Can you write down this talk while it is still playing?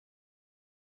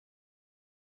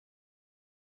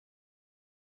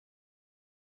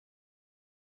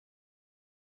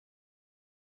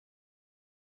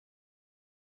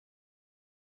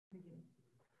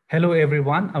Hello,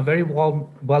 everyone. A very warm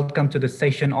welcome to the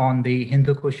session on the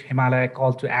Hindu Kush Himalaya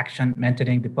call to action,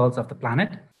 maintaining the pulse of the planet.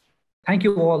 Thank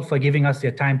you all for giving us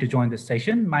your time to join this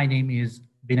session. My name is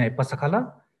Binay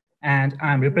Pasakala, and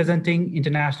I'm representing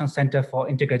International Center for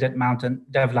Integrated Mountain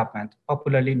Development,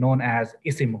 popularly known as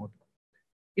ICIMOD.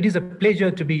 It is a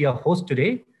pleasure to be your host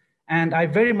today, and I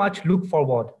very much look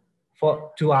forward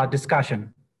to our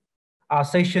discussion. Our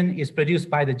session is produced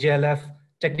by the JLF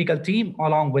technical team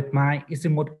along with my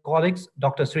ICIMOD colleagues,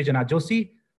 Dr. Srijana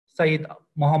Joshi, Syed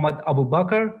Mohammad Abu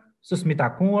Bakr,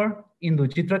 Susmita Kunwar, Indu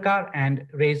Chitrakar, and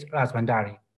Rez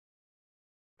Razbandari.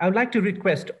 I would like to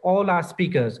request all our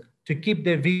speakers to keep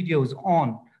their videos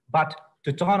on, but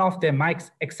to turn off their mics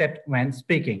except when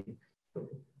speaking.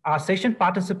 Our session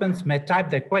participants may type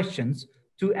their questions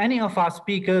to any of our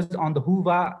speakers on the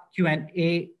Whova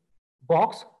Q&A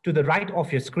box to the right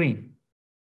of your screen.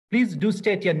 Please do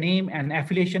state your name and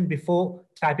affiliation before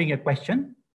typing a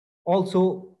question.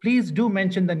 Also, please do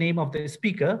mention the name of the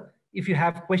speaker if you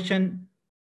have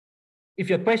if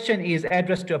your question is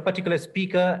addressed to a particular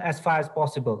speaker as far as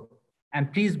possible.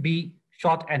 And please be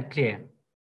short and clear.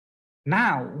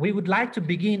 Now, we would like to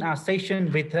begin our session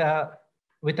with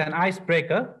an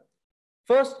icebreaker.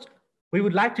 First, we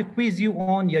would like to quiz you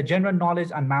on your general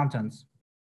knowledge on mountains.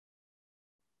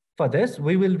 For this,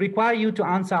 we will require you to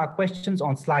answer our questions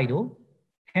on Slido.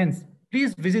 Hence,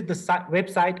 please visit the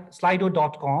website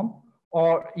slido.com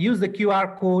or use the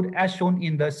QR code as shown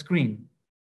in the screen.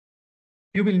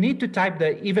 You will need to type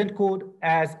the event code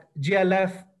as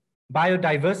GLF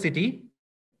biodiversity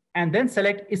and then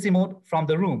select ICIMOD from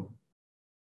the room.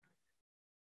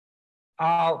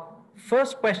 Our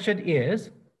first question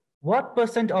is, what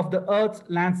 % of the Earth's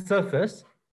land surface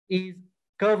is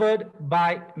covered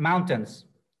by mountains?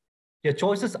 Your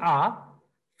choices are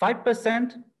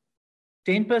 5%,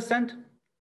 10%,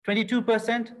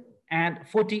 22%, and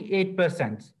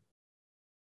 48%.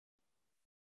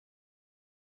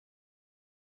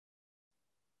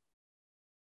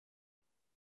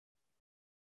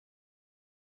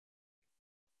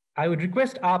 I would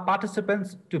request our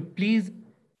participants to please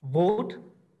vote.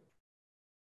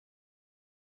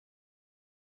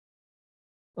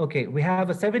 Okay, we have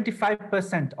a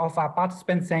 75% of our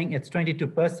participants saying it's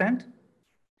 22%.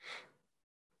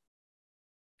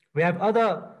 We have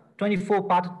other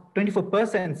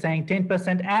 24% saying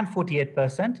 10% and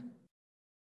 48%.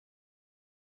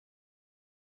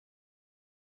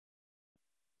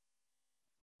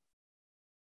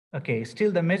 Okay,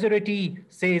 still the majority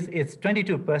says it's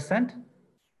 22%.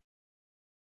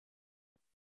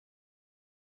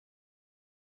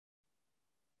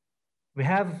 We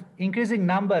have increasing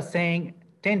numbers saying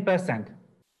 10%.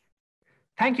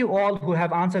 Thank you all who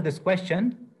have answered this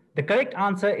question. The correct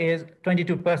answer is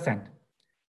 22%.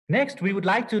 Next, we would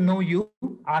like to know you,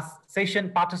 our session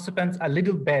participants, a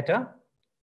little better.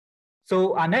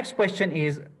 So our next question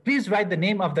is, please write the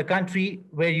name of the country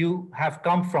where you have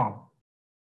come from.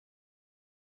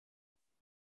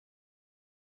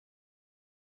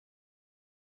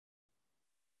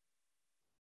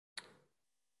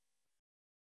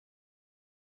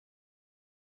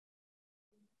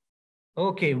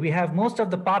 Okay, we have most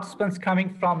of the participants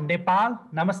coming from Nepal.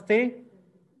 Namaste.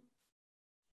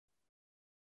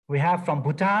 We have from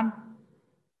Bhutan.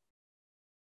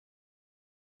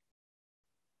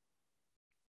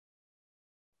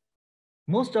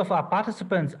 Most of our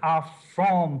participants are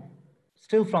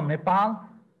still from Nepal,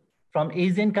 from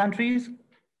Asian countries.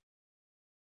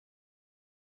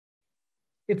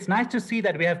 It's nice to see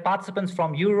that we have participants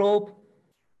from Europe.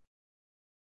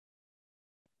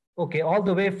 Okay, all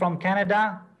the way from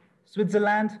Canada,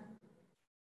 Switzerland,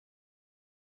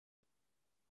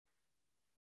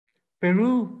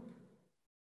 Peru.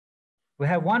 We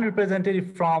have one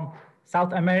representative from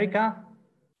South America.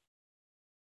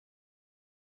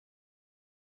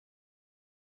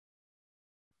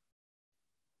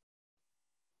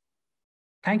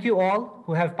 Thank you all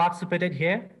who have participated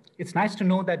here. It's nice to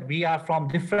know that we are from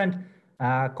different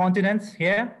continents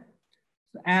here.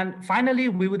 And finally,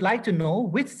 we would like to know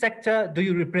which sector do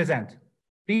you represent?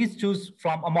 Please choose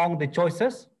from among the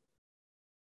choices.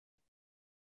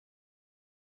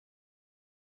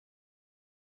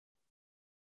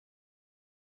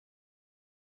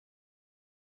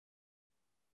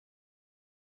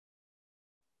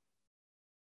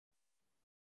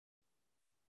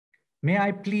 May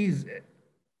I please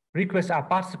request our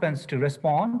participants to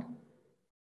respond?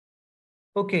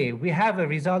 Okay, we have a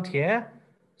result here.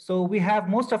 So we have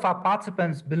most of our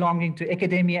participants belonging to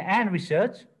academia and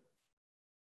research.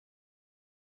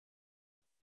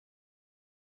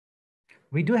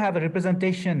 We do have a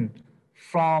representation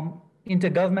from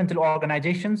intergovernmental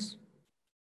organizations,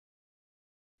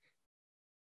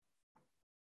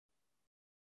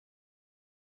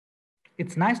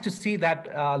 It's nice to see that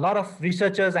a lot of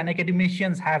researchers and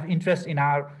academicians have interest in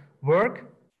our work.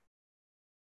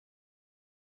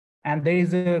 And there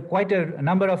is quite a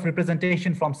number of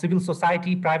representation from civil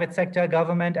society, private sector,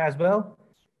 government as well.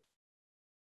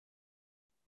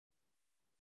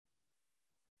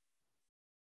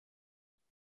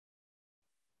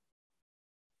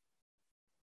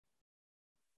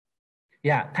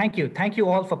 Yeah, thank you. Thank you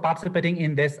all for participating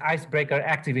in this icebreaker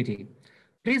activity.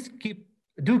 Please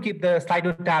do keep the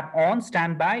Slido tab on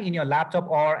standby in your laptop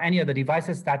or any other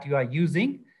devices that you are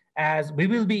using, as we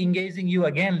will be engaging you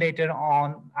again later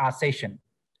on our session.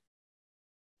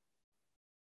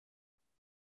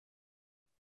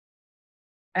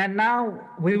 And now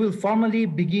we will formally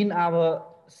begin our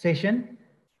session.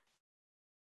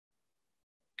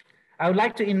 I would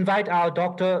like to invite our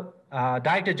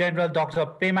Director General, Dr.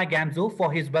 Pema Gamzo,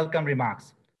 for his welcome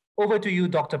remarks. Over to you,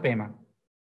 Dr. Pema.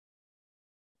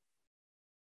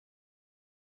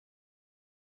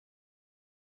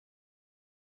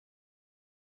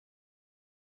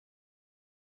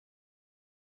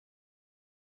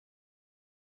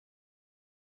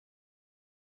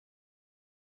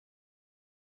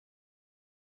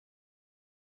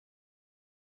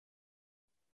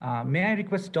 May I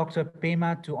request Dr.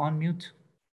 Pema to unmute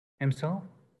himself?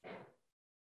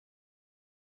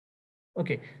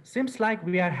 Okay, seems like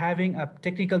we are having a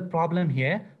technical problem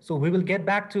here. So we will get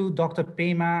back to Dr.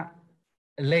 Pema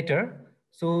later.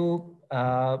 So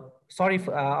sorry,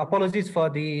 apologies for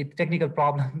the technical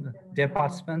problem, dear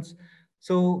participants.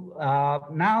 So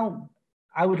now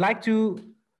I would like to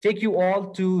take you all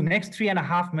to next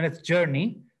 3.5 minutes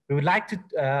journey. We would like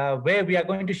to, where we are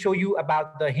going to show you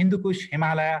about the Hindu Kush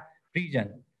Himalaya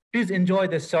region. Please enjoy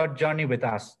this short journey with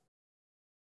us.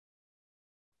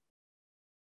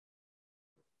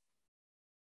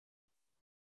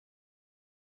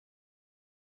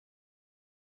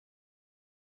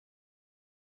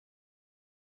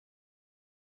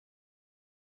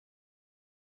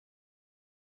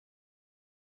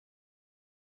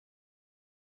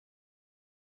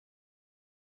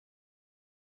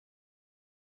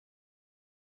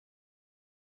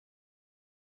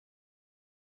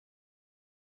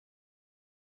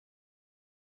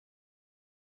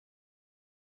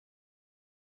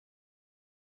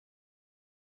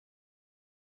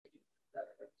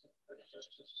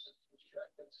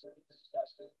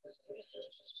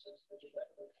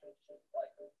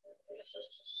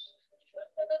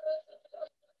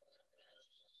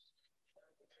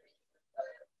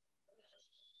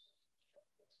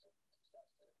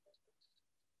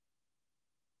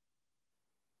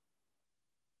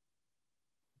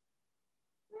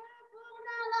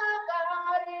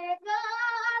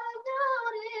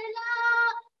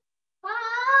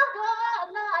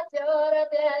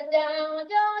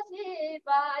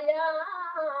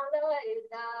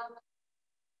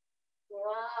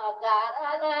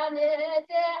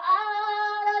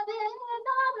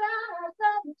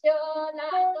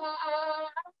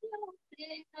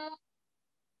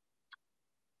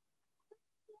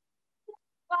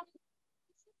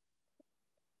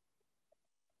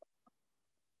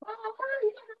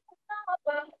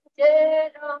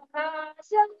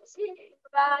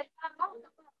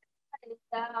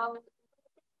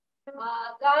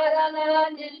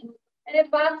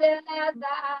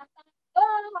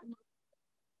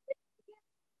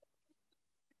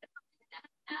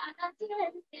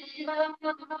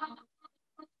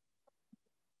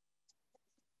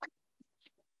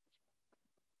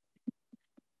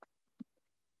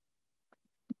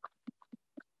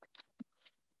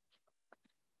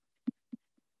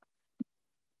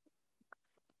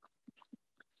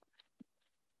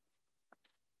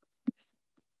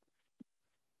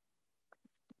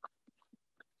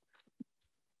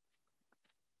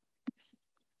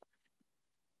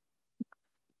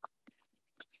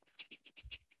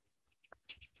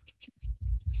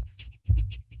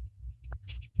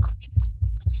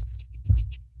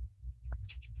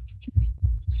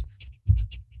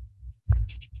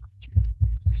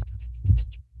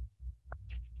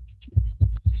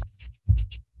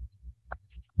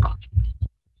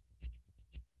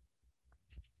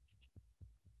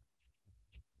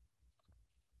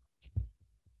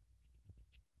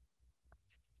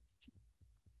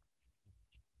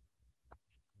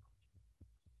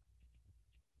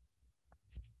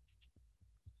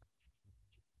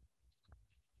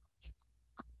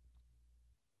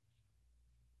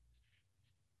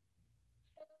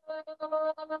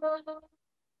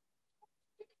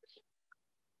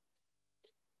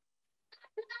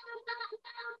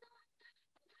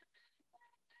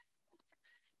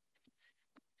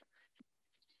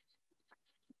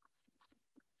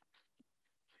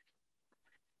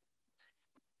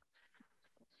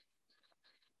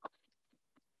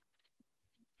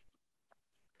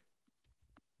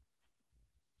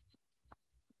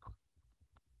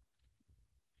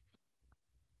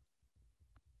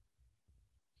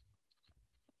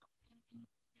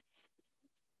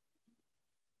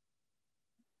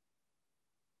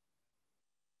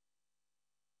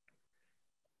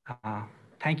 Uh,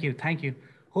 Thank you. Thank you.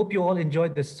 Hope you all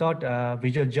enjoyed this short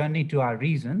visual journey to our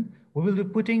region. We will be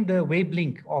putting the web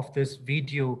link of this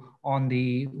video on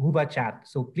the Huba chat.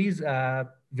 So please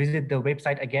visit the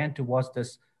website again to watch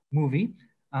this movie.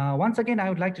 Once again, I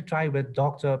would like to try with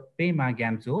Dr. Pema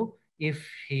Gamzo if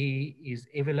he is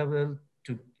available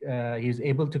to, he is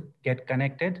able to get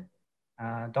connected.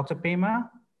 Dr. Pema?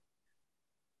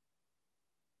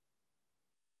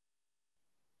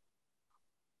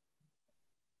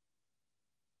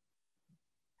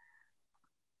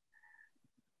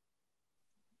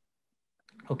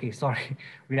 Okay, sorry,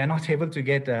 we are not able to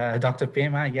get Dr.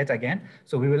 Pema yet again.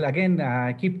 So we will again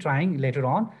keep trying later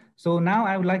on. So now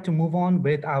I would like to move on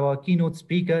with our keynote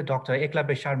speaker, Dr.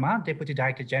 Eklavya Sharma, Deputy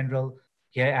Director General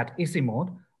here at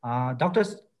ICIMOD. Dr.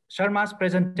 Sharma's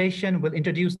presentation will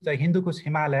introduce the Hindu Kush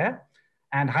Himalaya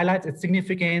and highlights its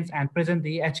significance and present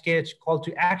the HKH call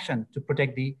to action to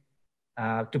protect the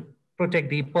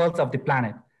pearls of the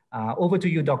planet. Over to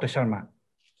you, Dr. Sharma.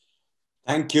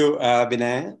 Thank you,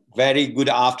 Vinay. Very good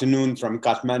afternoon from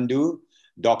Kathmandu.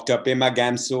 Dr. Pema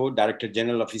Gamso, Director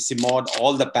General of ICIMOD,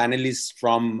 all the panelists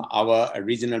from our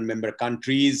regional member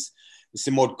countries,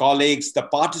 ICIMOD colleagues, the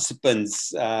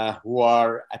participants who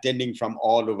are attending from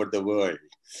all over the world.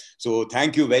 So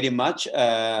thank you very much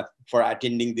for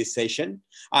attending this session.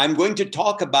 I'm going to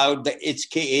talk about the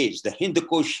HKH, the Hindu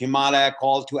Kush Himalaya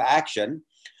call to action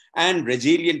and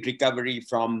resilient recovery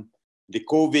from the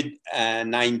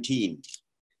COVID-19.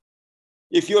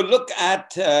 If you look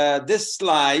at this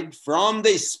slide from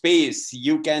the space,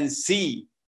 you can see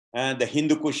the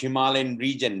Hindu Kush Himalayan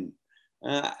region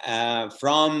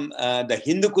from the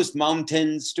Hindu Kush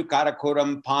mountains to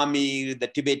Karakoram, Pamir, the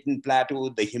Tibetan plateau,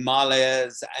 the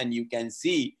Himalayas, and you can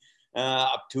see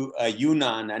up to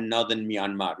Yunnan and northern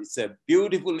Myanmar. It's a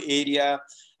beautiful area.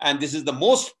 And this is the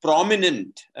most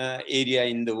prominent area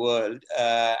in the world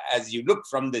as you look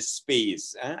from the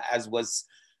space, as was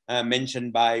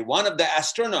mentioned by one of the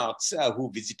astronauts who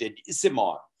visited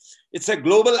ICIMOD. It's a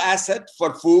global asset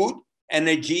for food,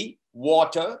 energy,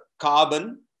 water,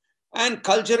 carbon, and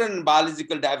cultural and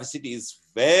biological diversity is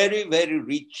very, very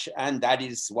rich. And that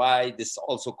is why this is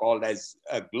also called as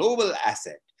a global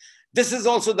asset. This is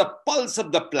also the pulse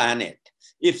of the planet.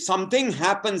 If something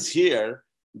happens here,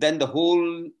 then the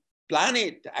whole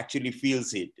planet actually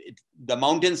feels it. The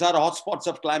mountains are hotspots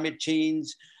of climate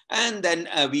change. And then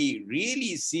we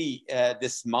really see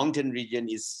this mountain region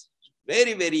is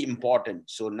very, very important.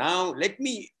 So now let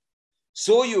me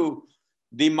show you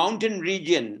the mountain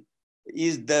region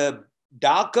is the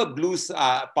darker blue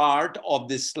part of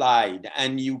this slide.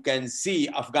 And you can see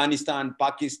Afghanistan,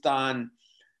 Pakistan,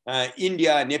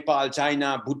 India, Nepal,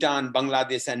 China, Bhutan,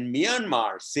 Bangladesh, and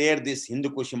Myanmar share this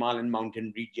Hindu Kush Himalayan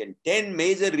mountain region. 10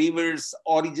 major rivers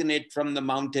originate from the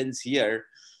mountains here.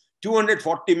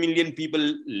 240 million people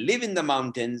live in the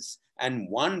mountains, and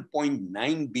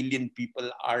 1.9 billion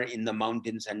people are in the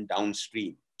mountains and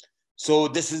downstream. So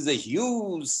this is a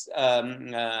huge,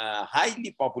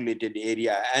 highly populated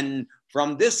area. And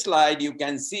from this slide, you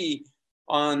can see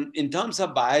in terms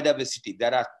of biodiversity,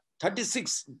 there are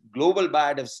 36 global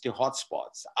biodiversity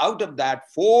hotspots. Out of that,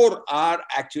 4 are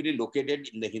actually located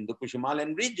in the Hindu Kush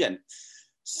Himalayan region.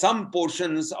 Some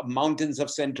portions of mountains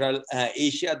of Central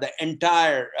Asia, the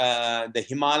entire the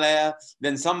Himalaya,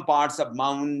 then some parts of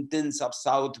mountains of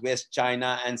Southwest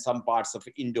China, and some parts of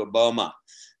Indo-Burma.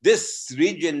 This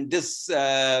region is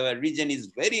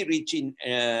very rich in,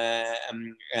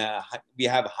 we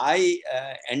have high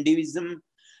endemism,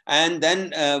 and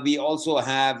then we also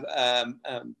have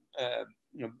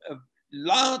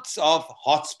lots of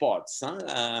hotspots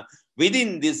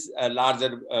within these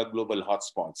larger global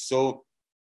hotspots. So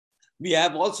we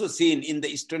have also seen in the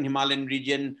Eastern Himalayan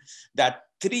region that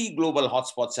 3 global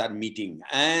hotspots are meeting,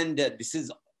 and this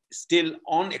is still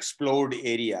unexplored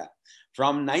area.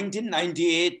 From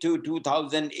 1998 to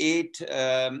 2008,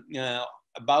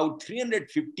 about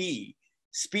 350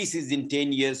 species in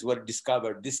 10 years were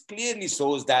discovered. This clearly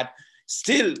shows that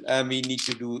still we need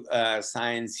to do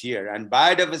science here. And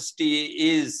biodiversity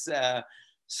is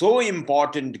so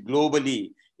important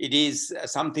globally. It is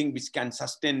something which can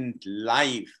sustain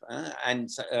life and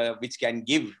which can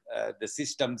give the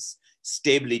systems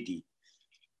stability.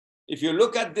 If you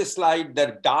look at this slide,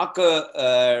 the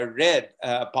darker red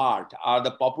part are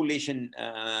the population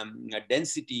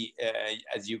density.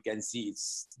 As you can see,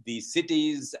 it's the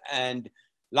cities and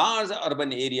large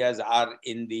urban areas are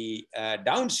in the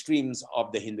downstreams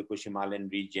of the Hindu Kush Himalayan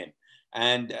region.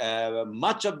 And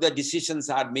much of the decisions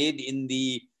are made in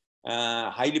the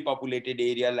highly populated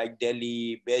area like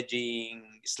Delhi, Beijing,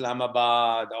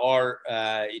 Islamabad, or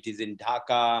it is in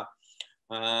Dhaka.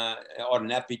 or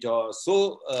Napito.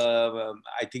 So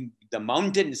I think the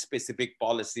mountain-specific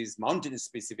policies,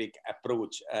 mountain-specific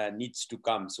approach needs to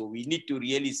come. So we need to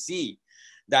really see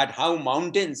that how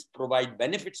mountains provide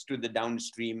benefits to the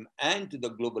downstream and to the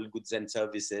global goods and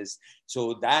services,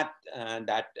 so that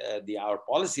our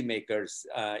policymakers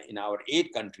in our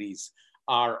 8 countries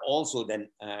are also then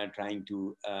trying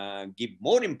to give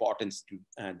more importance to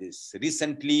this.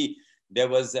 Recently, there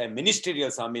was a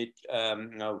ministerial summit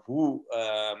who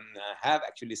have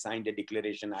actually signed a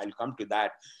declaration. I'll come to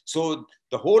that. So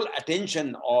the whole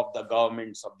attention of the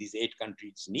governments of these 8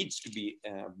 countries needs to be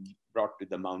brought to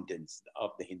the mountains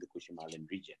of the Hindu Kush Himalayan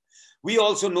region. We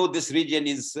also know this region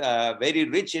is very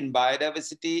rich in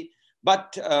biodiversity,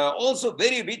 but also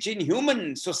very rich in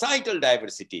human societal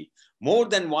diversity. More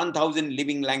than 1,000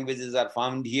 living languages are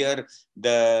found here.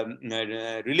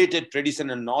 The related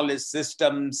traditional knowledge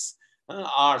systems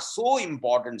are so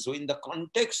important. So in the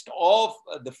context of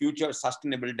the future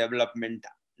sustainable development,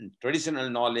 traditional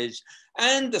knowledge,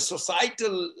 and the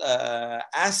societal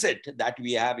asset that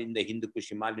we have in the Hindu Kush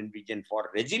Himalayan region for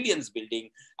resilience building,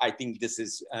 I think this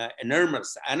is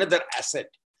enormous, another asset,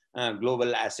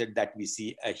 global asset that we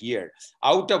see here.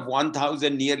 Out of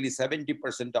 1,000, nearly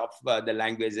 70% of the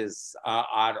languages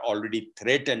are already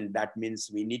threatened. That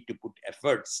means we need to put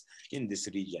efforts in this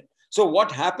region. So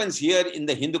what happens here in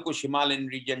the Hindu Kush Himalayan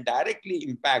region directly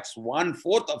impacts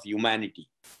 1/4 of humanity.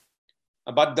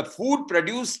 But the food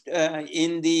produced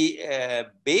in the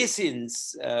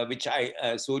basins, which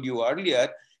I showed you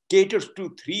earlier, caters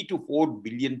to 3 to 4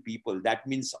 billion people. That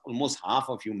means almost half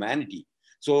of humanity.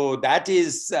 So that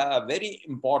is very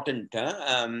important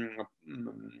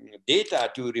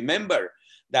data to remember,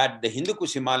 that the Hindu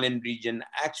Kush Himalayan region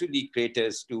actually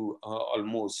caters to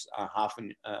almost half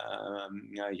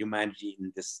humanity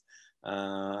in this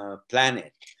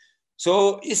planet.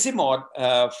 So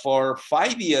ICIMOD for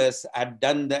 5 years had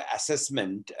done the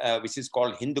assessment, which is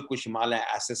called Hindu Kush Himalayan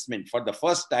assessment, for the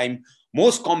first time,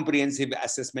 most comprehensive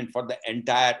assessment for the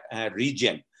entire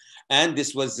region. And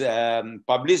this was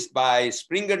published by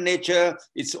Springer Nature.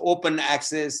 It's open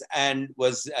access and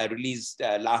was released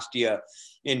last year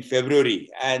in February.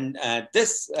 And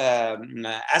this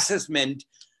assessment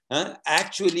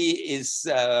actually is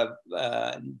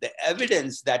the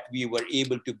evidence that we were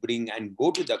able to bring and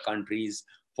go to the countries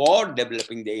for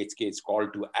developing the HK's call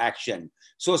to action.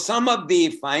 So some of the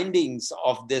findings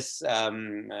of this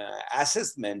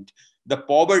assessment, the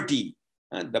poverty,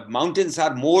 the mountains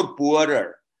are more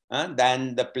poorer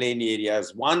than the plain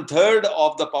areas. 1/3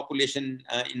 of the population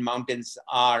in mountains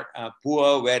are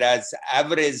poor, whereas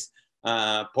average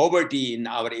poverty in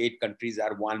our 8 countries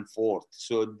are 1/4.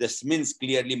 So this means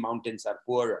clearly mountains are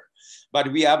poorer.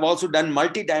 But we have also done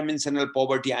multidimensional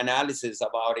poverty analysis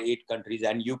of our 8 countries,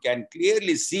 and you can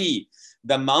clearly see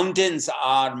the mountains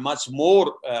are much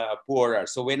more poorer.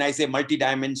 So when I say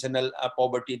multidimensional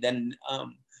poverty, then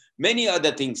many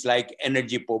other things like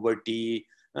energy poverty,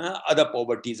 other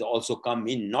poverties also come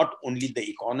in, not only the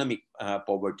economic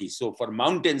poverty. So for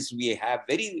mountains, we have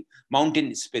very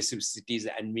mountain specificities,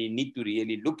 and we need to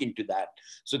really look into that.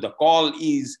 So the call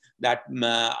is that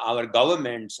our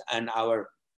governments and our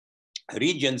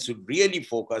regions should really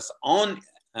focus on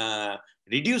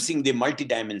reducing the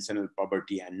multidimensional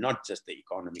poverty and not just the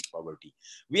economic poverty.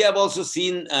 We have also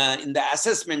seen in the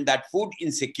assessment that food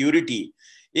insecurity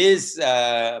is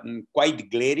quite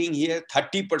glaring here.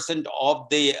 30% of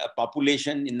the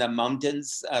population in the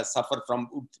mountains suffer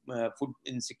from food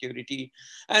insecurity.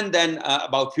 And then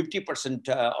about 50%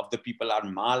 of the people are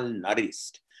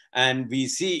malnourished. And we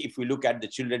see, if we look at the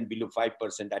children below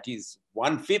 5%, that is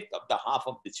 1/5 of the half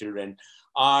of the children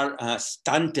are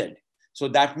stunted. So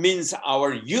that means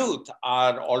our youth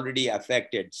are already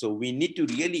affected. So we need to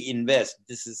really invest.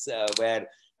 This is where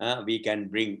we can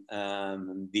bring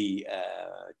the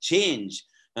change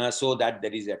so that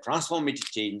there is a transformative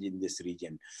change in this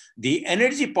region. The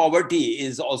energy poverty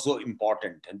is also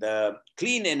important. The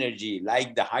clean energy,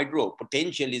 like the hydro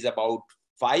potential, is about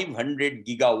 500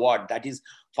 gigawatt, that is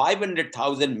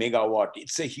 500,000 megawatt.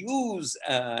 It's a huge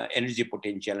energy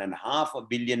potential, and 500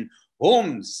 million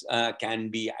homes can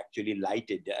be actually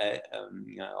lighted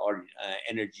or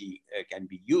energy can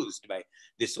be used by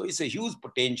this. So it's a huge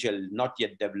potential, not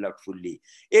yet developed fully.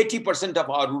 80% of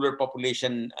our rural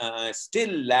population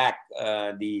still lack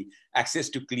the access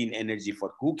to clean energy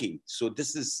for cooking. So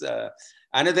this is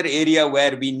another area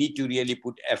where we need to really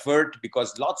put effort,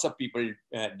 because lots of people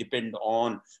depend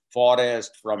on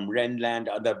forest, from rangeland,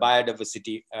 other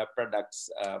biodiversity products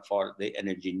for the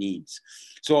energy needs.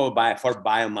 So for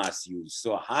biomass use.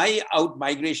 So high out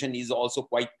migration is also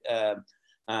quite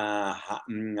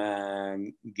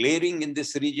glaring in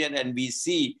this region, and we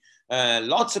see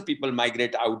lots of people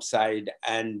migrate outside,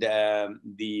 and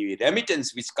the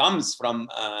remittance which comes from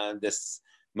this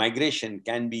migration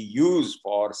can be used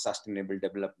for sustainable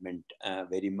development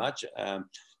very much.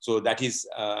 So that is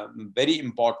very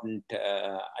important,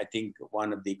 I think,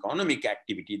 one of the economic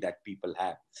activity that people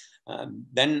have.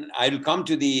 Then I'll come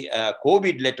to the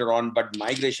COVID later on, but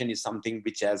migration is something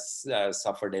which has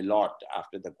suffered a lot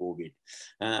after the COVID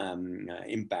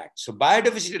impact. So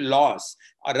biodiversity loss,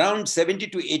 around 70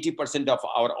 to 80% of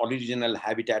our original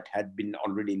habitat had been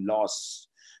already lost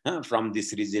from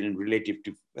this region relative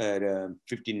to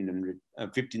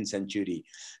 15th century.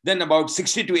 Then about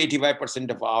 60 to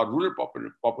 85% of our rural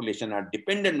population are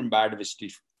dependent on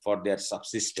biodiversity for their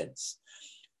subsistence.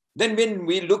 Then when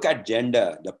we look at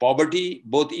gender, the poverty,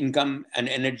 both income and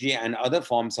energy and other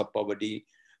forms of poverty,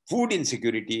 food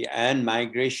insecurity and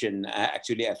migration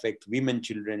actually affect women,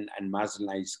 children, and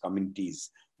marginalized communities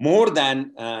more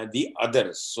than the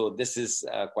others. So this is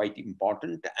quite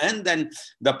important. And then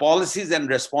the policies and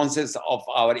responses of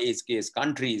our HKS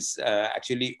countries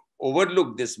actually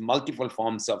overlook this multiple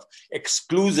forms of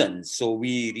exclusion. So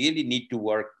we really need to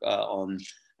work on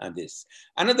this.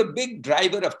 Another big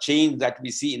driver of change that we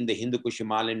see in the Hindu Kush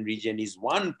Himalayan region is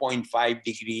 1.5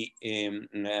 degree,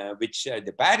 which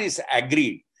the Paris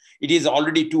agreed. It is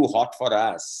already too hot for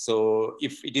us. So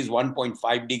if it is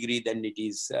 1.5 degree, then it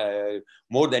is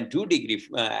more than 2 degree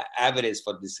average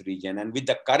for this region. And with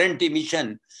the current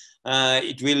emission,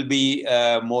 it will be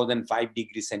more than 5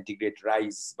 degrees centigrade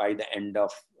rise by the end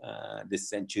of this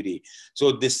century.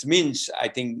 So this means, I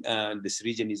think, this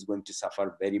region is going to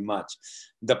suffer very much.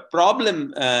 The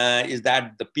problem is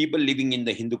that the people living in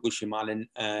the Hindu Kush Himalayan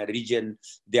region,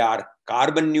 they are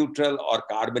carbon neutral or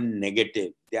carbon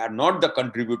negative. They are not the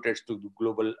contributors to the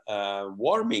global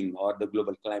warming or the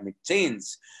global climate change.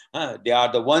 They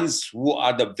are the ones who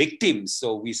are the victims.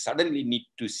 So we suddenly need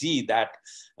to see that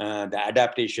the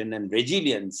adaptation and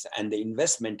resilience and the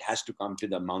investment has to come to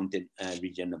the mountain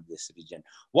region of this region.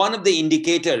 One of the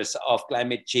indicators of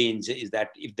climate change is that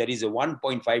if there is a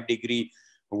 1.5 degree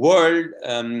world,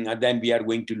 then we are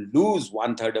going to lose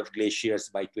 1/3 of glaciers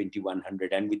by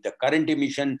 2100. And with the current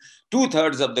emission,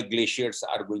 2/3 of the glaciers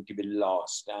are going to be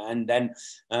lost. And then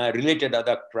related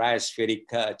other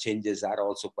cryospheric changes are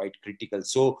also quite critical.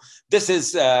 So this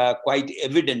is quite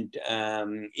evident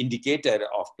indicator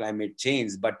of climate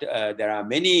change, but there are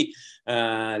many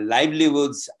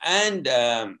livelihoods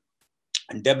and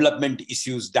development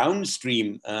issues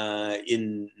downstream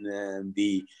in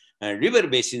the river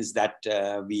basins that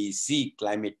we see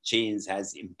climate change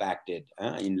has impacted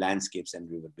in landscapes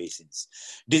and river basins.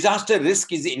 Disaster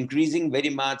risk is increasing very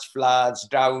much. Floods,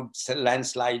 droughts,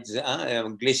 landslides,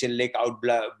 glacial lake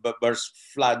outburst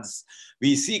floods,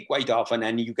 we see quite often.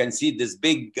 And you can see this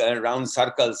big round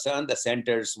circles on the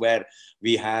centers where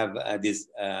we have these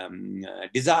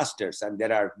disasters. And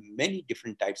there are many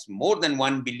different types. More than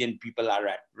 1 billion people are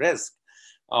at risk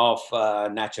of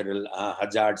natural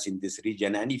hazards in this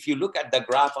region. And if you look at the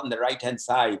graph on the right-hand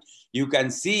side, you can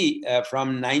see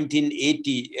from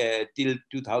 1980 till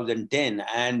 2010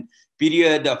 and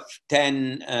period of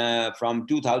 10 from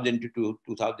 2000 to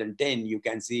 2010, you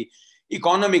can see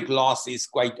economic loss is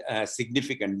quite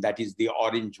significant. That is the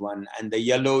orange one. And the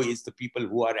yellow is the people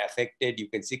who are affected. You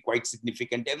can see quite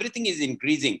significant. Everything is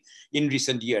increasing in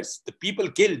recent years. The people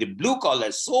killed, the blue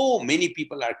collars, so many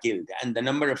people are killed. And the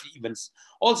number of events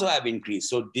also have increased.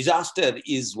 So disaster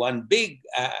is one big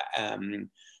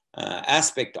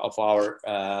aspect of our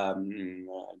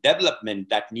development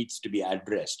that needs to be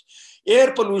addressed.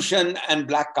 Air pollution and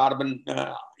black carbon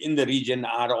in the region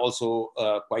are also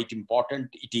quite important.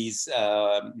 It is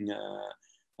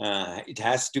it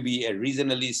has to be a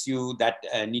regional issue that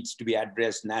needs to be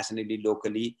addressed nationally,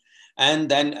 locally. And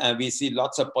then we see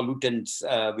lots of pollutants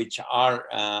which are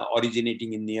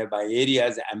originating in nearby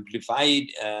areas, amplified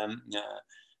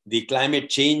the climate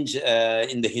change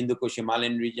in the Hindu Kush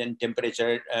Himalayan region.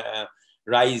 Temperature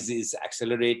rise is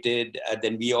accelerated.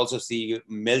 Then we also see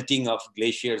melting of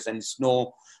glaciers and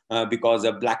snow because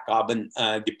of black carbon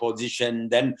deposition.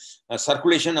 Then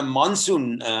circulation of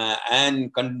monsoon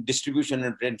and distribution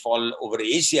of rainfall over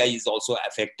Asia is also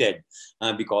affected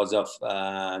because of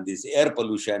this air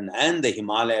pollution. And the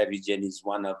Himalaya region is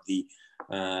one of the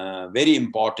very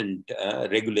important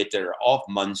regulator of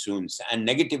monsoons, and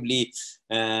negatively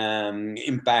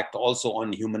impact also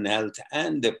on human health,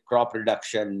 and the crop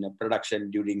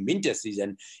production during winter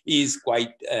season is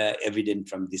quite evident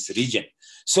from this region.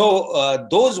 So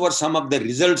those were some of the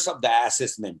results of the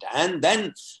assessment. And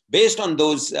then Based on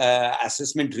those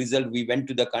assessment results, we went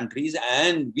to the countries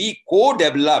and we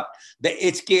co-developed the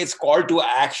HK's call to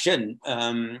action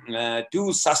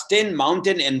to sustain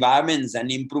mountain environments and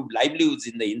improve livelihoods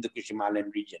in the Hindu Kush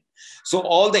Himalayan region. So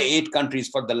all the 8 countries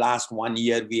for the last 1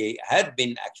 year, we had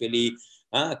been actually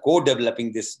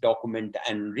co-developing this document,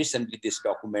 and recently this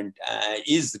document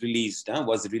was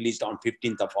released on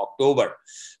 15th of October.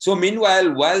 So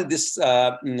meanwhile, while this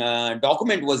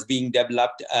document was being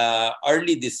developed,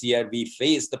 early this year, we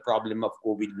faced the problem of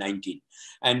COVID-19.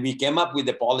 And we came up with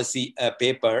a policy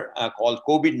paper called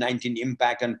COVID-19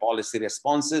 Impact and Policy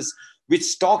Responses,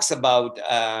 which talks about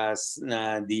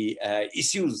the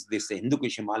issues this Hindu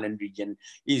Kush Himalayan region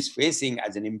is facing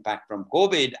as an impact from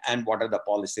COVID, and what are the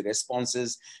policy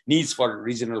responses, needs for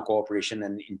regional cooperation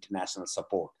and international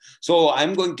support. So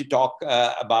I'm going to talk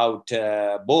about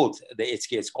both the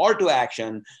HK's call to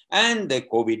action and the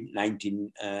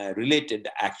COVID-19 related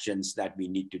actions that we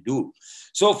need to do.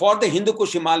 So for the Hindu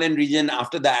Kush Himalayan region,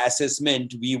 after the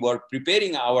assessment, we were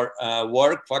preparing our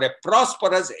work for a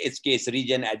prosperous HK's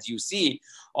region, as you see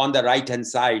on the right-hand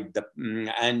side.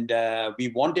 We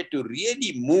wanted to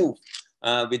really move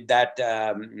with that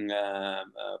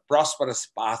prosperous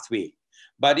pathway.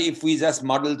 But if we just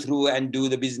muddle through and do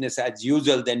the business as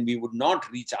usual, then we would not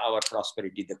reach our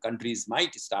prosperity. The countries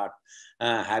might start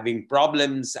having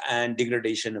problems and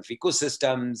degradation of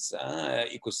ecosystems,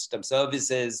 ecosystem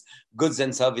services, goods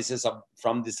and services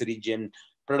from this region,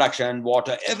 production,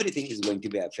 water, everything is going to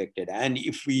be affected. And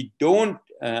if we don't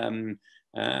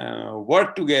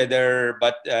work together,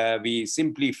 but we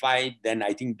simply fight, then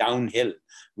I think downhill,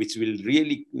 which will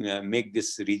really make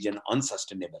this region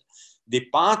unsustainable. The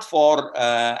path for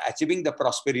achieving the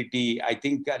prosperity, I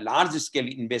think large-scale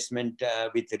investment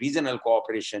with regional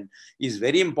cooperation is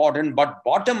very important, but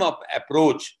bottom-up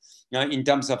approach in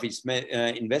terms of its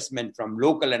investment from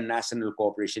local and national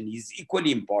cooperation is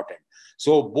equally important.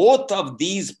 So both of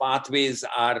these pathways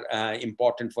are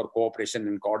important for cooperation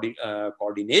and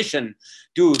coordination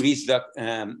to reach the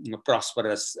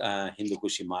prosperous Hindu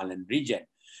Kush Himalayan region.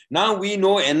 Now we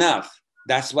know enough.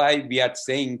 That's why we are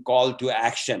saying call to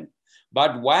action.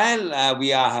 But while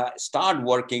we start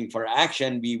working for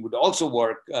action, we would also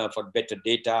work for better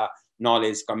data,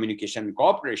 knowledge, communication, and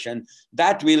cooperation.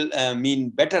 That will mean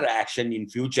better action in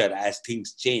future as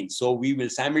things change. So we will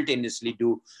simultaneously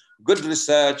do good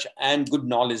research and good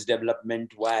knowledge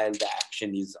development while the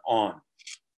action is on.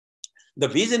 The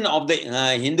vision of the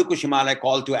Hindu Kush Himalaya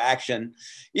call to action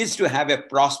is to have a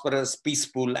prosperous,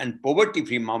 peaceful, and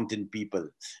poverty-free mountain people.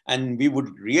 And we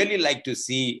would really like to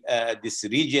see this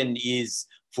region is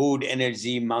food,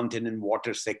 energy, mountain, and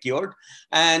water secured.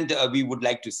 And we would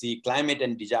like to see climate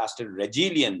and disaster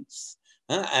resilience.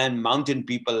 And mountain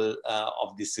people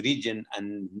of this region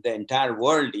and the entire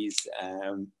world is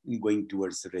going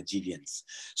towards resilience.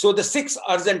 So the 6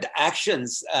 urgent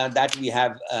actions that we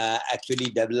have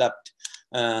actually developed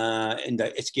in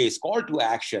the HK's call to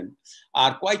action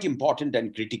are quite important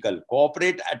and critical.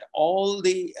 Cooperate at all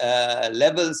the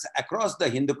levels across the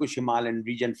Hindu Kush Himalayan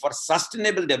region for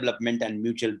sustainable development and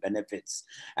mutual benefits.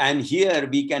 And here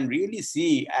we can really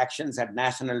see actions at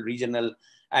national, regional,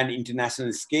 and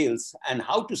international scales and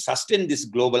how to sustain this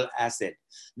global asset.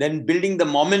 Then building the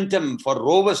momentum for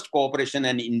robust cooperation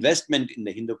and investment in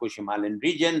the Hindu Kush Himalayan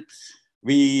region.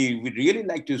 We really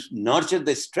like to nurture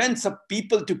the strengths of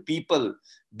people to people,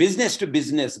 business to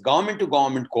business, government to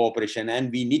government cooperation,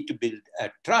 and we need to build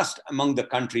trust among the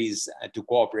countries to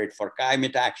cooperate for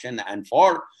climate action and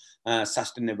for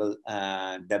sustainable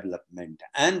development.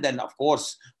 And then, of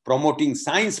course, promoting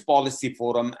science policy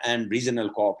forum and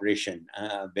regional cooperation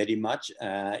very much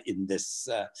in this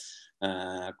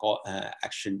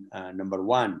action number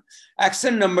 1.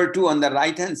 Action number 2 on the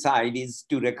right-hand side is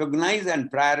to recognize and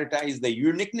prioritize the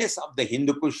uniqueness of the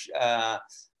Hindu Kush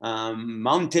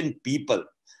mountain people.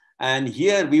 And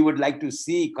here we would like to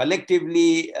see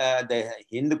collectively the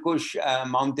Hindu Kush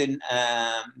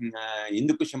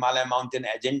Hindu Kush Himalayan mountain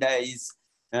agenda is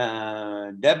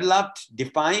developed,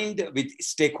 defined with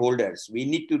stakeholders. We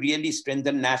need to really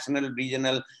strengthen national,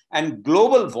 regional, and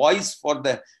global voice for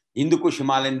the Hindu Kush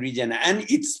Himalayan region and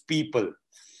its people,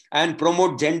 and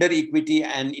promote gender equity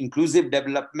and inclusive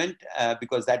development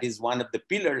because that is one of the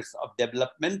pillars of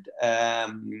development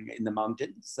in the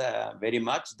mountains very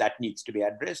much. That needs to be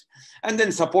addressed. And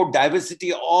then support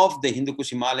diversity of the Hindu Kush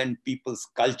Himalayan people's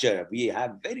culture. We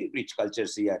have very rich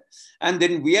cultures here. And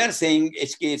then we are saying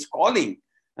HK is calling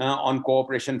on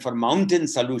cooperation for mountain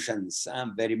solutions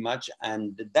very much.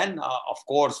 And then, of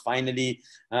course, finally,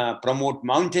 promote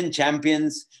mountain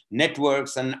champions,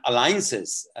 networks, and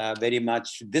alliances very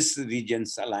much. This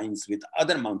region's alliance with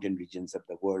other mountain regions of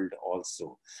the world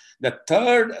also. The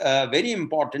third very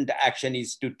important action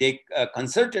is to take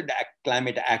concerted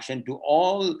climate action to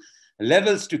all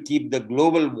levels to keep the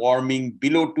global warming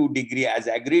below 2 degrees as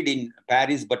agreed in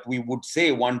Paris, but we would say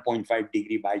 1.5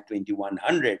 degree by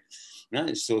 2100.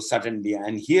 So certainly,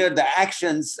 and here the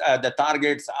actions, the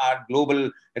targets are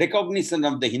global recognition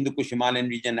of the Hindu Kush Himalayan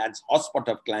region as hotspot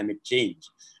of climate change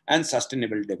and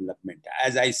sustainable development.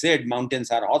 As I said, mountains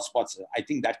are hotspots. I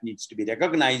think that needs to be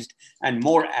recognized and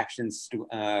more actions to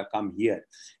come here.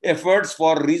 Efforts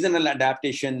for regional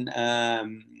adaptation.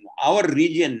 Our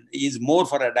region is more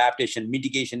for adaptation.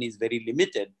 Mitigation is very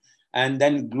limited. And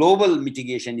then global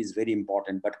mitigation is very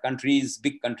important. But countries,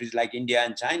 big countries like India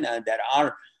and China, there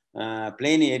are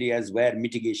plain areas where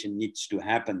mitigation needs to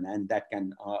happen. And that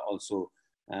can also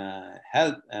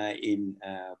help in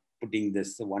putting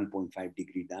this 1.5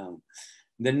 degree down.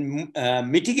 Then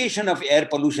mitigation of air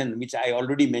pollution, which I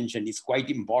already mentioned, is quite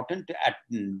important at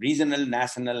regional,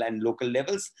 national, and local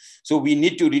levels. So we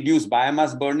need to reduce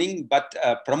biomass burning, but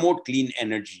promote clean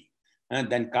energy.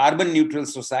 Then carbon neutral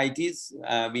societies,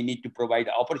 we need to provide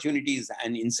opportunities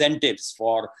and incentives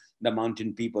for the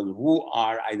mountain people who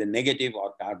are either negative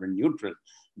or carbon neutral.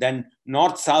 Then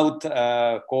North-South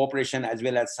cooperation as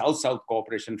well as South-South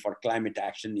cooperation for climate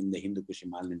action in the Hindu Kush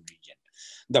Himalayan region.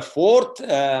 The fourth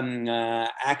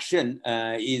action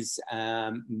is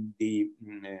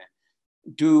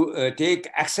to take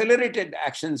accelerated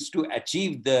actions to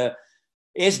achieve the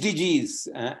SDGs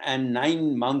and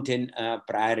 9 mountain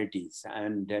priorities.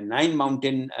 And 9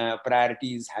 mountain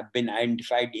priorities have been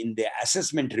identified in the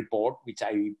assessment report, which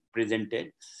I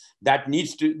presented. That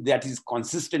is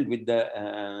consistent with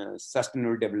the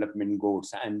Sustainable Development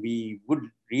Goals. And we would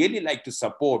really like to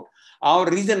support our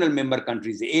regional member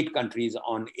countries, 8 countries,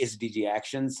 on SDG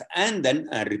actions and then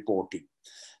reporting.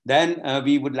 Then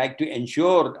we would like to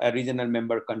ensure regional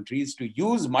member countries to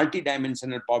use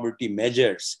multidimensional poverty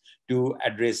measures to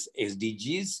address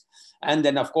SDGs. And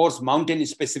then, of course,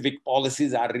 mountain-specific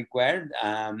policies are required.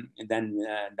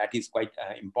 That is quite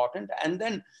important. And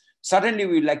then certainly,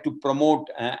 we would like to promote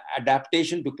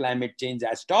adaptation to climate change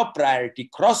as top priority,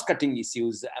 cross-cutting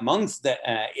issues amongst the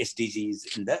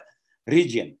SDGs in the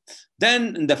region.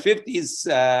 Then the fifth is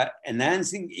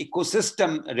enhancing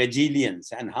ecosystem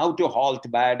resilience and how to halt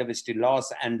biodiversity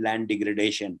loss and land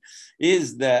degradation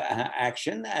is the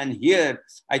action. And here,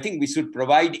 I think we should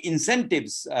provide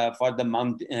incentives for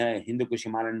the Hindu Kush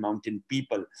Himalayan mountain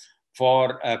people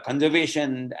for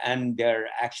conservation and their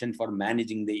action for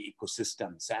managing the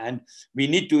ecosystems. And we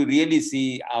need to really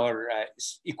see our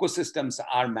ecosystems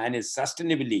are managed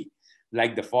sustainably,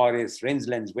 like the forests,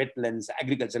 rangelands, wetlands,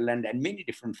 agricultural land, and many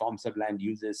different forms of land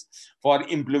uses for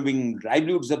improving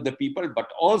livelihoods of the people, but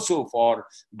also for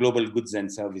global goods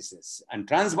and services. And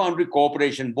transboundary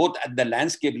cooperation, both at the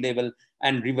landscape level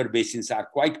and river basins, are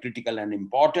quite critical and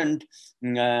important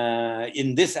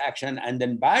in this action. And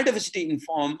then biodiversity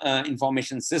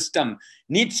information system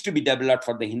needs to be developed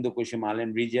for the Hindu Kush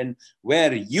Himalayan region,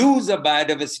 where use of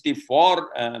biodiversity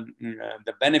for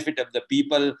the benefit of the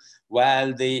people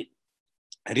while the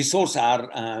resources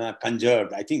are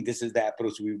conserved. I think this is the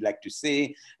approach we would like to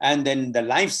say. And then the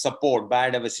life support,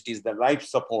 biodiversity is the life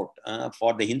support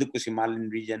for the Hindu Kush Himalayan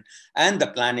region and the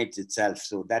planet itself.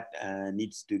 So that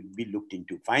needs to be looked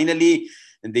into. Finally,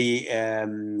 the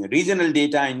regional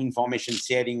data and information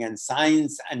sharing and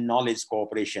science and knowledge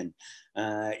cooperation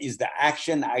is the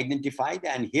action identified.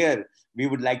 And here we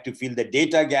would like to fill the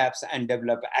data gaps and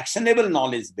develop actionable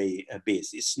knowledge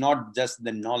base. It's not just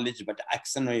the knowledge, but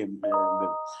actionable.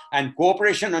 And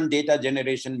cooperation on data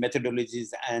generation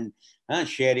methodologies and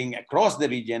sharing across the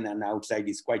region and outside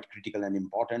is quite critical and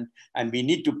important. And we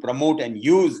need to promote and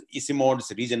use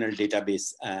ICIMOD's regional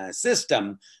database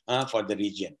system for the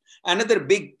region. Another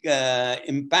big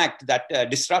impact, that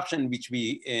disruption which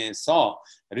we saw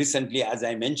recently, as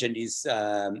I mentioned, is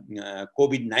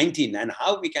COVID-19 and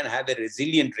how we can have a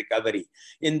resilient recovery.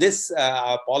 In this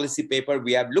policy paper,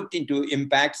 we have looked into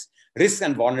impacts, risks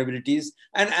and vulnerabilities,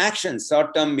 and actions,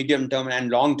 short-term, medium-term, and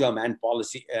long-term, and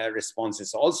policy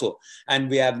responses also. And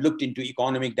we have looked into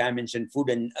economic dimension, food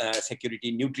and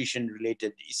security,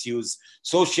 nutrition-related issues,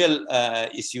 social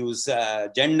issues,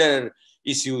 gender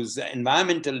issues,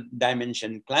 environmental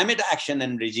dimension, climate action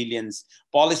and resilience,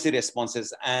 policy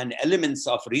responses, and elements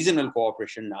of regional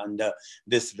cooperation under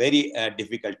this very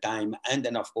difficult time. And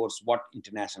then, of course, what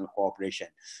international cooperation.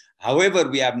 However,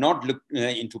 we have not looked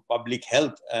into public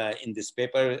health in this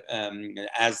paper,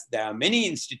 as there are many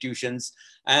institutions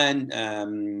and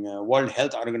World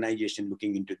Health Organization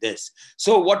looking into this.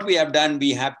 So what we have done,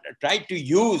 we have tried to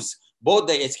use both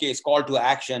the HK's call to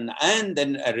action and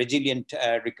then a resilient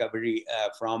recovery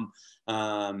from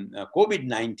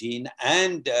COVID-19,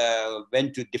 and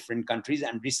went to different countries.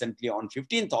 And recently on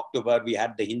 15th October, we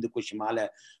had the Hindu Kush Himalayan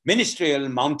Ministerial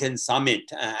Mountain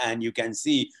Summit. And you can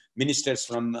see ministers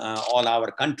from all our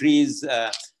countries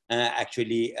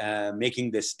actually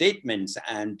making the statements.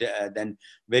 And then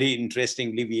very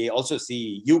interestingly, we also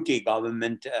see UK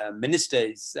government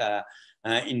ministers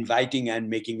inviting and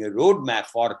making a roadmap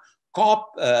for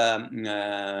COP,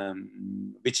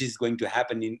 which is going to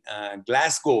happen in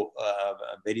Glasgow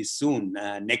very soon,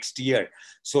 next year.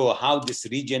 So how this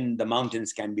region, the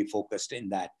mountains, can be focused in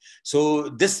that. So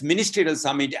this ministerial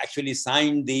summit actually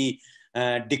signed the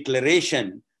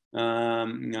declaration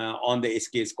on the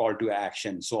SK's call to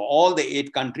action. So all the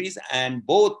 8 countries, and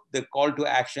both the call to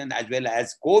action as well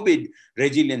as COVID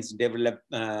resilience develop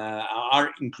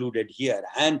are included here.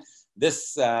 And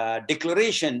this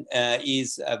declaration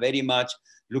is very much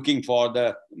looking for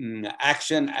the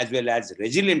action as well as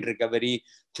resilient recovery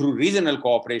through regional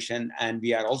cooperation, and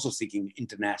we are also seeking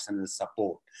international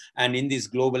support. And in this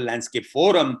global landscape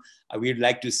forum, we'd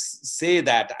like to say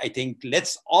that I think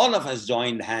let's all of us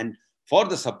join hand for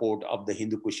the support of the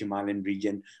Hindu Kush Himalayan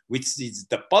region, which is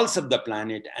the pulse of the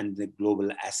planet and the global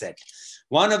asset.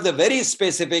 One of the very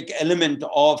specific element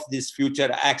of this future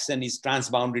action is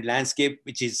transboundary landscape,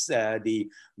 which is the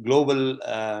global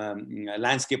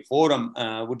landscape forum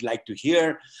would like to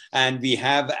hear. And we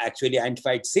have actually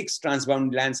identified 6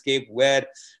 transboundary landscape, where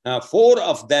 4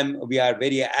 of them we are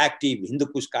very active. Hindu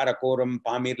Kush Karakoram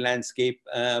Pamir landscape,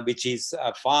 which is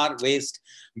far west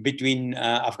between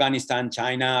Afghanistan,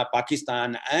 China,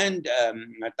 Pakistan, and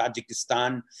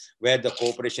Tajikistan, where the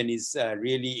cooperation is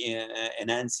really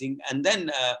enhancing. And then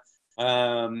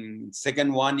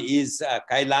second one is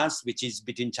Kailas, which is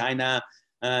between China,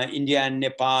 India and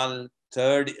Nepal.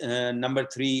 Third, number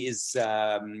 3 is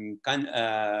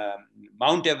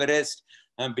Mount Everest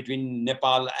between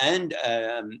Nepal and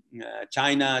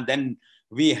China. Then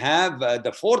we have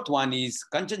the 4th one is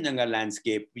Kanchenjunga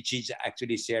landscape, which is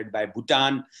actually shared by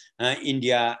Bhutan,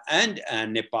 India, and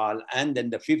Nepal. And then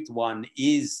the 5th one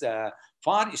is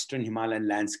Far Eastern Himalayan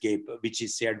landscape, which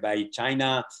is shared by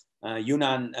China,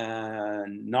 Yunnan,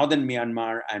 Northern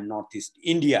Myanmar, and Northeast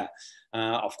India.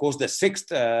 Of course, the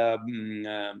 6th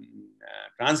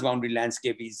transboundary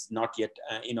landscape is not yet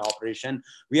in operation.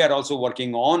 We are also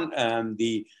working on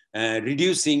the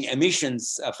reducing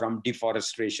emissions from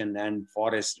deforestation and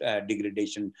forest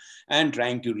degradation, and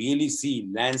trying to really see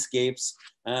landscapes,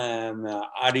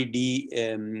 RED,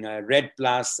 RED+,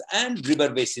 and river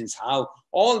basins, how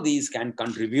all these can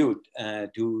contribute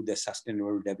to the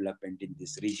sustainable development in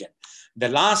this region. The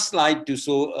last slide to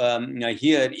show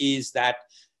here is that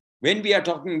when we are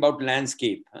talking about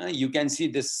landscape, you can see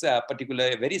this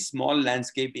particular very small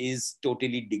landscape is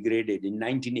totally degraded in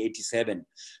 1987.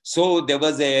 So there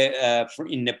was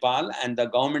in Nepal, and the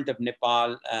government of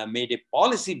Nepal made a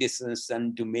policy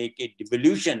decision to make a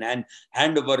devolution and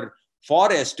hand over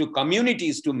forest to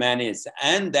communities to manage.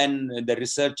 And then the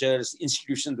researchers,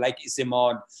 institutions like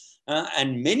ISIMOD,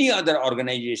 and many other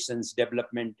organizations,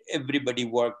 development, everybody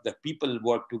worked, the people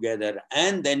worked together.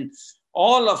 And then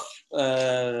all of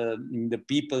the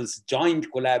people's joint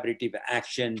collaborative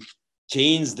action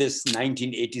changed this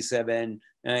 1987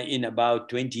 in about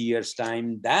 20 years'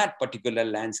 time. That particular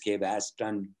landscape has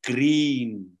turned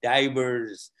green,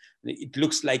 diverse. It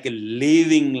looks like a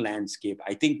living landscape.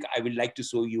 I think I would like to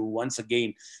show you once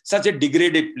again such a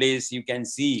degraded place you can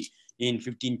see in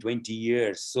 15, 20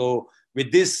 years. So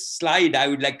with this slide, I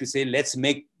would like to say, let's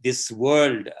make this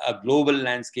world a global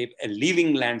landscape, a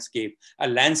living landscape, a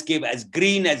landscape as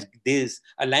green as this,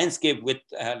 a landscape with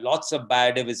lots of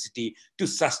biodiversity to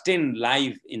sustain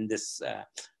life in this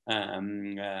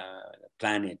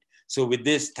planet. So with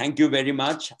this, thank you very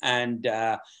much, and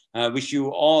wish you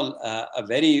all a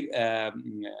very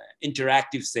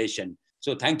interactive session.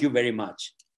 So thank you very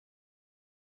much.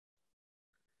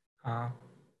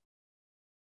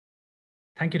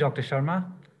 Thank you, Dr.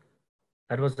 Sharma.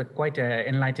 That was quite an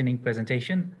enlightening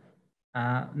presentation.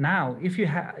 Now,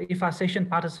 if our session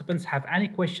participants have any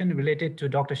question related to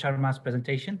Dr. Sharma's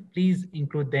presentation, please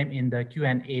include them in the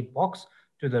Q&A box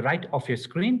to the right of your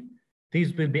screen.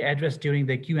 These will be addressed during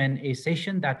the Q&A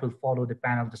session that will follow the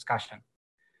panel discussion.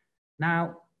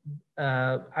 Now,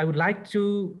 I would like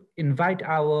to invite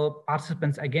our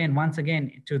participants once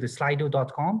again to the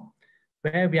slido.com,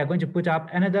 where we are going to put up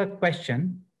another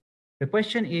question. The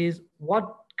question is, what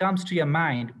comes to your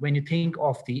mind when you think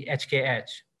of the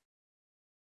HKH?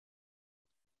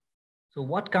 So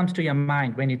what comes to your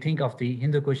mind when you think of the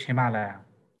Hindu Kush Himalaya?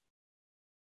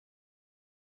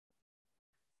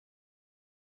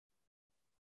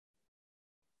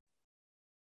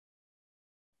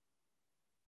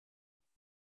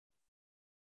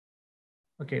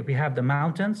 Okay, we have the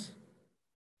mountains.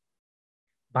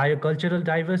 Biocultural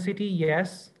diversity,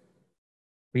 yes.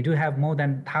 We do have more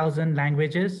than 1,000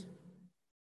 languages.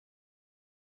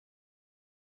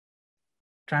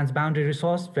 Transboundary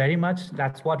resource, very much.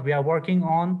 That's what we are working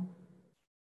on.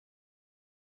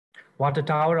 Water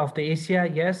tower of the Asia,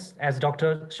 yes. As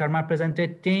Dr. Sharma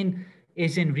presented, 10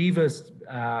 Asian rivers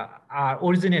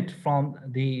originate from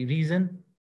the region.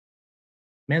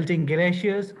 Melting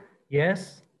glaciers,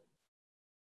 yes.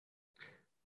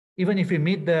 Even if we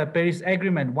meet the Paris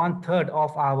Agreement, 1/3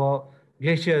 of our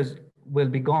glaciers will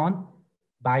be gone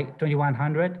by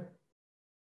 2100.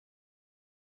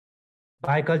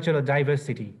 Bicultural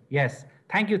diversity, yes.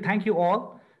 Thank you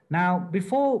all. Now,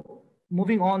 before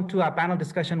moving on to our panel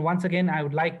discussion, once again, I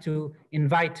would like to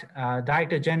invite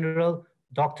Director General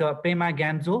Dr. Pema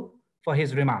Gamso for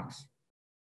his remarks.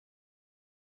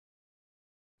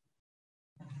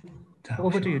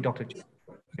 Over to you, Dr.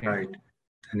 Right.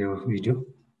 Video.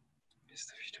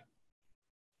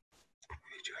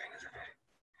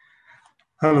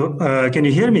 Hello, can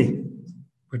you hear me?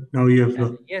 But now you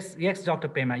have. Yes, Dr.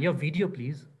 Pema. Your video,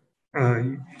 please.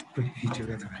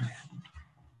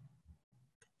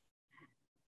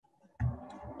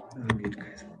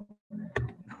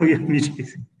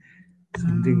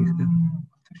 Something is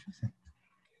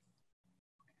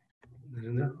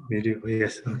video.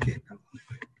 Yes. Okay.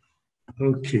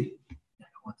 Okay.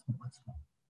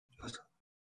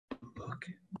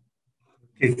 Okay.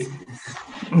 Okay.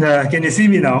 Can you see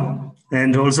me now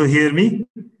and also hear me?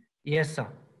 Yes, sir.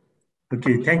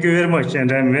 Okay. Thank you very much,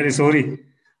 and I'm very sorry.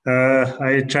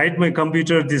 I tried my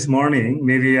computer this morning.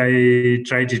 Maybe I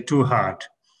tried it too hard,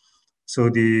 so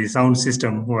the sound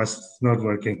system was not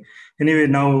working. Anyway,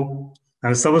 now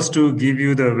I'm supposed to give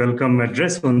you the welcome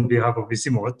address on behalf of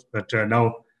ICIMOD, but now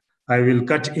I will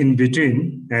cut in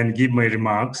between and give my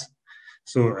remarks.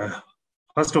 So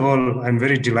first of all, I'm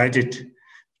very delighted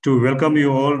to welcome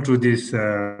you all to this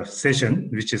session,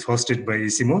 which is hosted by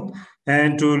ICIMOD,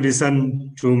 and to listen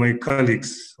to my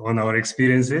colleagues on our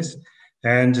experiences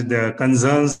and the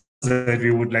concerns that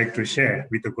we would like to share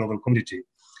with the global community.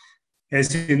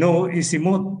 As you know,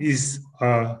 ICIMOD is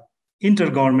an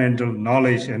intergovernmental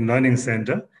knowledge and learning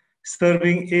center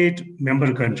serving 8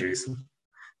 member countries.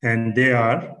 And they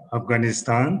are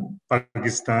Afghanistan,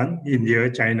 Pakistan, India,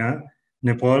 China,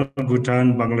 Nepal,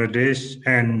 Bhutan, Bangladesh,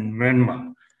 and Myanmar.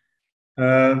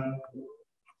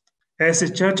 As a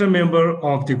charter member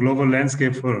of the Global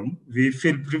Landscape Forum, we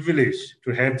feel privileged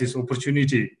to have this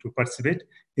opportunity to participate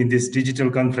in this digital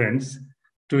conference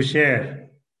to share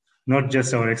not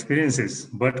just our experiences,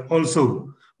 but also,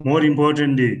 more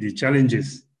importantly, the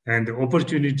challenges and the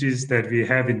opportunities that we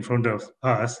have in front of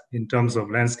us in terms of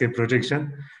landscape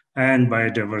protection and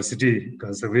biodiversity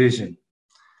conservation.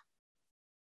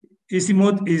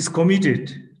 ICIMOD is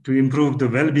committed to improve the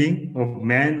well-being of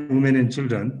men, women, and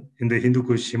children in the Hindu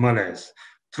Kush Himalayas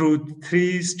through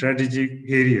 3 strategic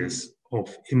areas of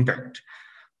impact.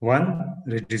 1,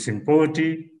 reducing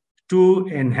poverty. 2,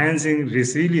 enhancing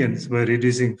resilience by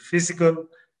reducing physical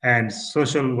and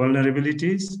social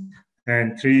vulnerabilities.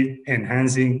 And 3,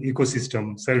 enhancing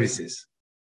ecosystem services.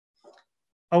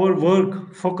 Our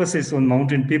work focuses on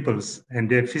mountain peoples and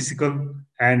their physical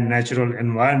and natural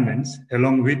environments,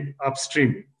 along with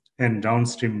upstream and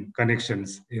downstream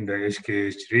connections in the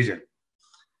HKH region.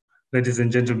 Ladies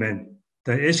and gentlemen,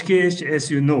 the HKH, as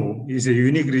you know, is a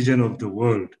unique region of the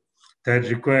world that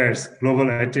requires global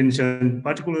attention,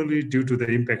 particularly due to the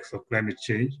impacts of climate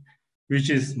change, which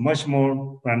is much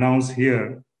more pronounced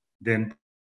here than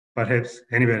perhaps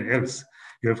anywhere else.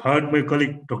 You have heard my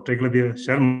colleague, Dr.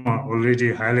 Sharma,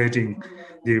 already highlighting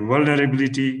the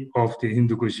vulnerability of the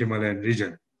Hindu Kush Himalayan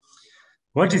region.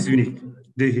 What is unique?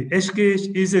 The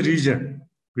HKH is a region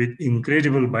with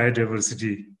incredible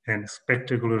biodiversity and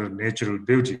spectacular natural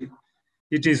beauty.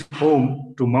 It is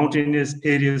home to mountainous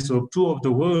areas of 2 of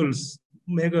the world's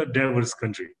mega diverse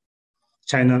countries,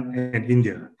 China and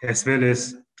India, as well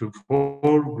as to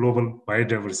 4 global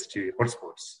biodiversity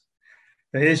hotspots.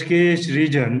 The HKH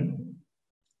region,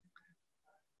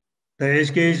 The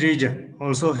HKH region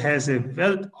also has a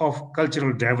wealth of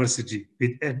cultural diversity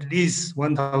with at least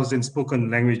 1,000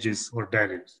 spoken languages or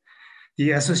dialects.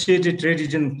 The associated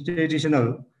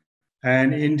traditional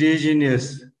and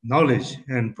indigenous knowledge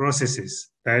and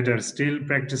processes that are still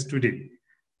practiced today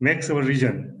makes our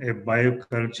region a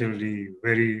bioculturally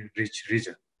very rich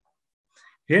region.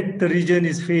 Yet the region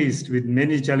is faced with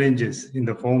many challenges in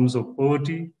the forms of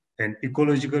poverty and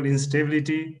ecological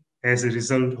instability as a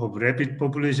result of rapid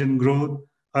population growth,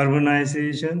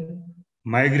 urbanization,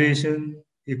 migration,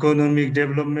 economic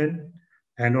development,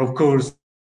 and of course,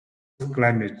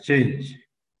 climate change.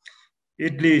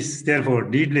 It is therefore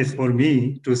needless for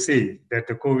me to say that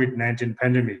the COVID-19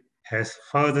 pandemic has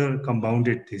further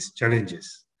compounded these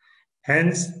challenges.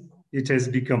 Hence, it has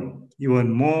become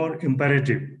even more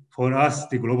imperative for us,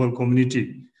 the global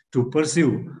community, to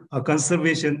pursue a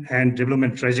conservation and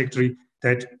development trajectory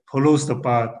that follows the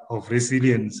path of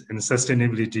resilience and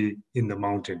sustainability in the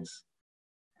mountains.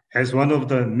 As one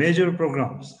of our major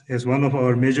programs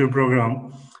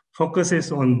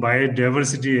focuses on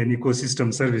biodiversity and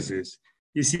ecosystem services,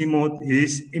 ICIMOD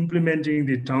is implementing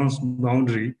the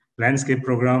transboundary landscape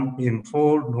program in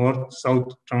 4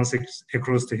 north-south transects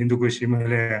across the Hindu Kush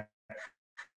Himalaya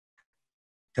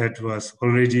that was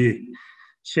already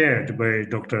shared by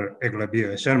Dr.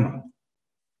 Eglabia Sharma.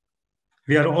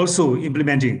 We are also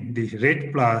implementing the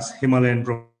RED Plus Himalayan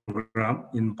program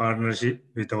in partnership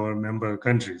with our member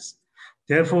countries.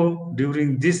 Therefore,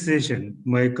 during this session,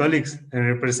 my colleagues and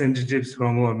representatives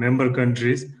from our member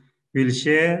countries will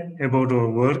share about our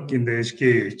work in the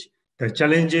HKH, the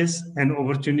challenges and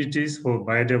opportunities for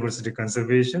biodiversity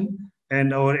conservation,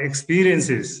 and our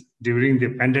experiences during the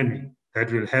pandemic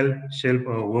that will help shape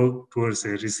our work towards a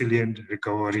resilient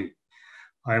recovery.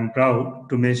 I am proud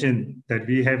to mention that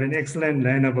we have an excellent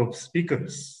lineup of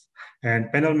speakers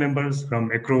and panel members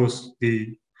from across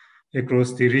the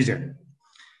region.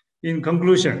 In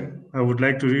conclusion, I would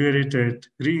like to reiterate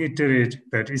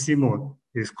that ICIMOD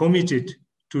is committed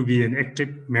to be an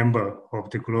active member of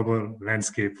the Global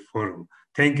Landscape Forum.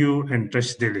 Thank you, and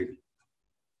Tash Delhi.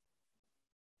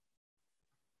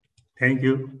 Thank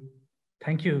you.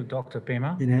 Thank you, Dr.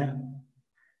 Pema.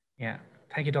 Yeah,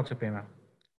 thank you, Dr. Pema.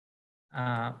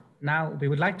 Now we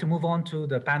would like to move on to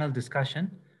the panel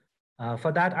discussion.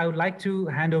 For that, I would like to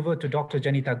hand over to Dr.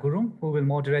 Janita Gurung, who will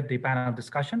moderate the panel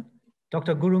discussion.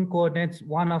 Dr. Gurung coordinates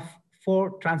one of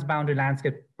 4 transboundary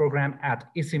landscape program at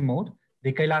ICIMOD,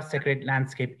 the Kailash Sacred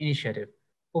Landscape Initiative.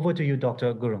 Over to you,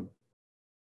 Dr. Gurung.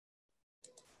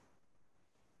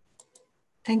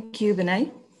 Thank you,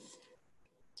 Vinay.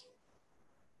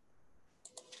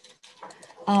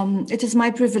 It is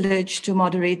my privilege to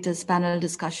moderate this panel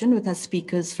discussion with our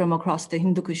speakers from across the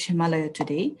Hindu Kush Himalaya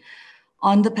today.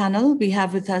 On the panel, we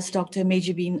have with us Dr.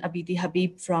 Mejibin Abidi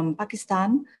Habib from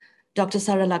Pakistan, Dr.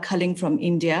 Sarala Khaling from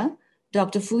India,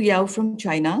 Dr. Fu Yao from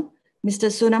China, Mr.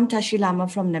 Sonam Tashi Lama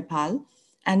from Nepal,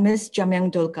 and Ms.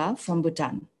 Jamyang Dolka from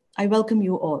Bhutan. I welcome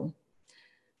you all.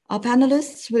 Our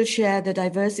panelists will share the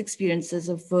diverse experiences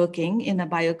of working in a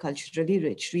bioculturally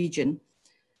rich region.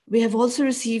 We have also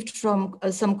received from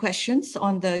some questions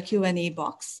on the Q&A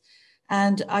box,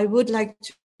 and I would like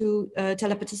to tell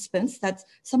our participants that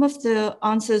some of the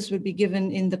answers will be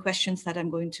given in the questions that I'm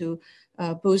going to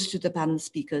pose to the panel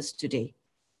speakers today.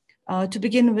 To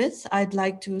begin with, I'd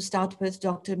like to start with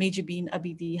Dr. Mejibin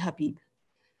Abidi Habib.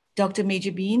 Dr.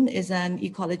 Mejibin is an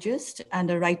ecologist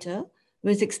and a writer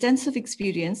with extensive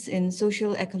experience in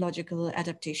social ecological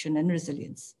adaptation and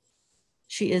resilience.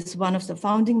 She is one of the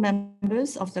founding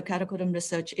members of the Karakoram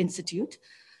Research Institute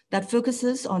that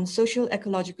focuses on social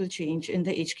ecological change in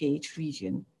the HKH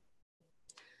region.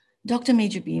 Dr.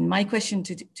 Mejibin, my question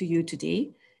to you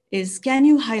today is, can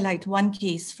you highlight one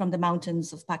case from the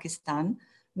mountains of Pakistan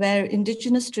where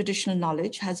indigenous traditional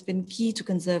knowledge has been key to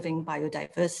conserving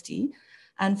biodiversity?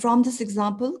 And from this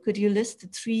example, could you list the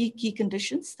 3 key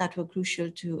conditions that were crucial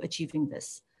to achieving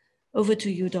this? Over to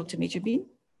you, Dr. Mejibin.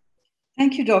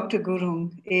 Thank you, Dr.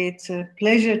 Gurung. It's a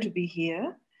pleasure to be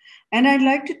here. And I'd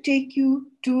like to take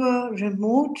you to a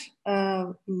remote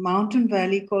mountain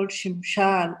valley called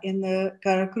Shimshal in the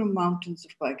Karakoram Mountains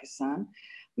of Pakistan,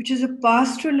 which is a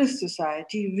pastoralist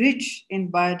society rich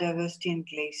in biodiversity and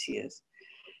glaciers.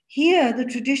 Here, the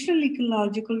traditional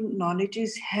ecological knowledge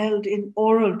is held in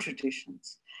oral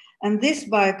traditions. And this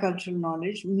biocultural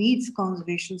knowledge meets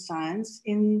conservation science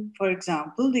in, for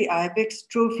example, the ibex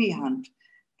trophy hunt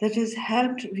that has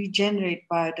helped regenerate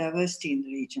biodiversity in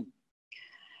the region.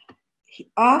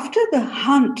 After the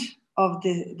hunt of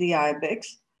the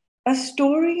ibex, a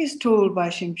story is told by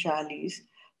Shimshalis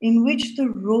in which the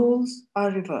roles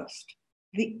are reversed.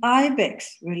 The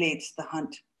ibex relates the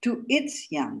hunt to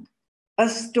its young, a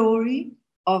story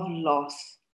of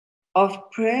loss,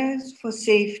 of prayers for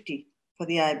safety for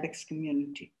the ibex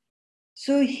community.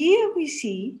 So here we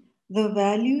see the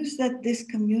values that this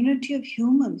community of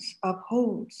humans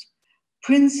upholds,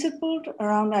 principled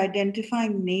around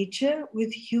identifying nature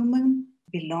with human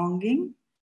belonging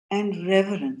and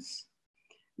reverence.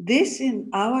 This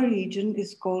in our region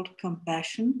is called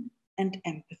compassion and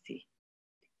empathy.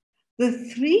 The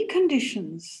three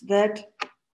conditions that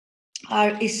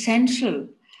are essential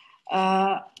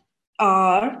are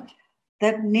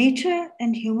that nature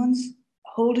and humans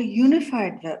hold a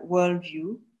unified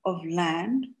worldview of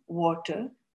land, water,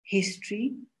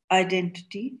 history,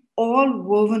 identity, all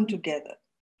woven together.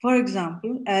 For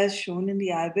example, as shown in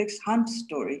the ibex hunt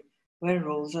story, where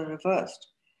roles are reversed.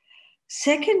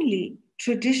 Secondly,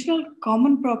 traditional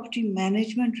common property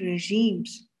management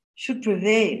regimes should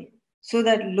prevail so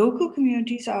that local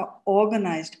communities are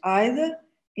organized either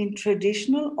in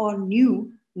traditional or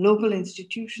new local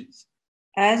institutions,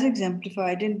 as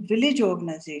exemplified in village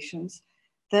organizations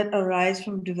that arise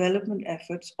from development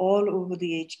efforts all over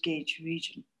the HKH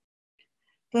region.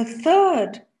 The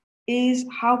third is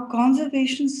how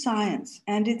conservation science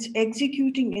and its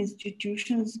executing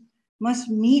institutions must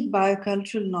meet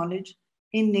biocultural knowledge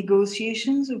in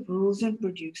negotiations of rules and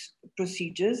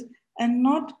procedures and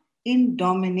not in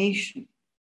domination.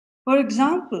 For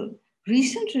example,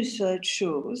 recent research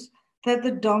shows that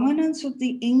the dominance of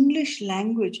the English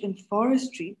language in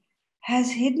forestry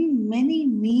has hidden many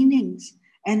meanings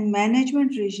and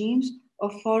management regimes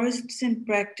of forests in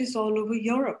practice all over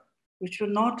Europe, which were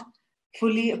not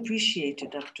fully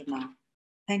appreciated up to now.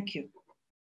 Thank you.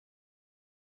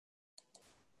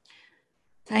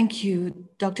 Thank you,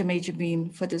 Dr.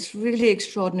 Majabeen, for this really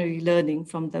extraordinary learning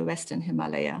from the Western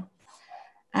Himalaya.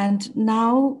 And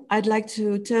now I'd like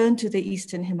to turn to the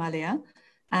Eastern Himalaya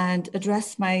and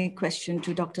address my question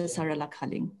to Dr. Sarala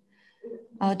Kaling.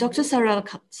 Dr.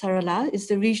 Sarala is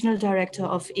the Regional Director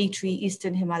of A3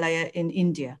 Eastern Himalaya in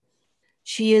India.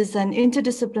 She is an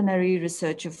interdisciplinary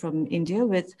researcher from India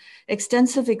with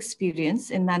extensive experience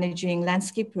in managing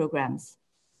landscape programs.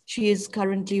 She is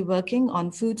currently working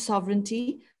on food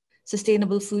sovereignty,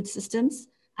 sustainable food systems,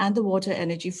 and the water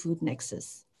energy food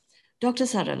nexus. Dr.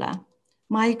 Sarala,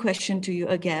 my question to you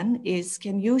again is,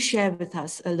 can you share with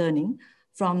us a learning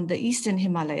from the Eastern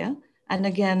Himalaya, and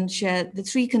again, share the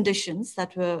three conditions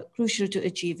that were crucial to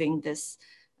achieving this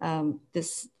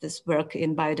work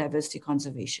in biodiversity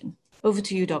conservation? Over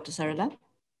to you, Dr. Sarala.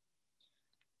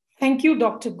 Thank you,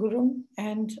 Dr. Gurung,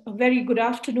 and a very good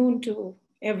afternoon to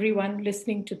everyone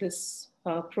listening to this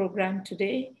program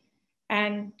today.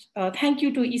 And thank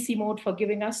you to EC Mode for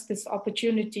giving us this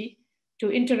opportunity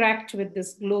to interact with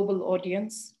this global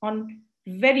audience on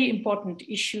very important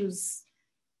issues,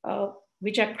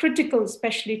 which are critical,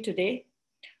 especially today.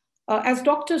 As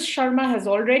Dr. Sharma has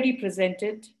already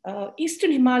presented,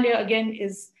 Eastern Himalaya, again,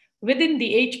 is within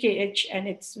the HKH, and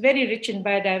it's very rich in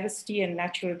biodiversity and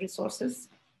natural resources.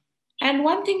 And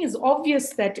one thing is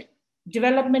obvious, that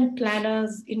development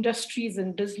planners, industries,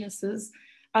 and businesses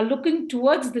are looking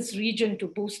towards this region to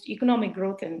boost economic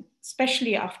growth, and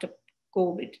especially after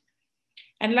COVID.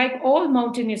 And like all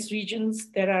mountainous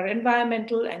regions, there are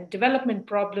environmental and development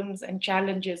problems and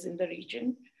challenges in the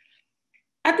region.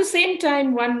 At the same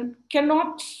time, one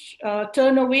cannot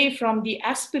turn away from the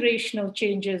aspirational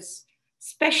changes,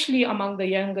 especially among the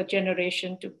younger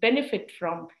generation, to benefit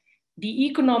from the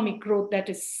economic growth that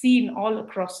is seen all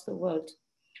across the world.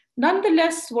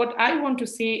 Nonetheless, what I want to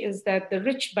say is that the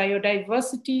rich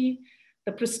biodiversity,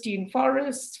 the pristine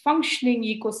forests, functioning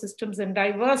ecosystems, and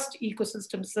diverse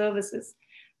ecosystem services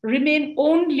remain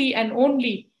only and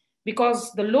only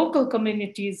because the local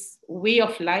community's way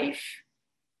of life,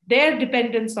 their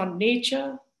dependence on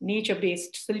nature,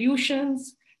 nature-based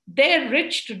solutions, their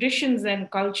rich traditions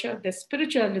and culture, their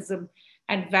spiritualism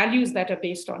and values that are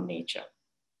based on nature.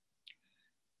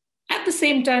 At the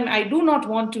same time, I do not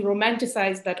want to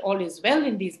romanticize that all is well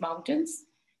in these mountains,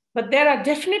 but there are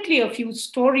definitely a few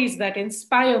stories that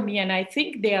inspire me, and I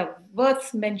think they are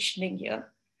worth mentioning here.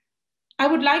 I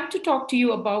would like to talk to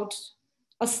you about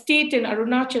a state in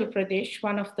Arunachal Pradesh,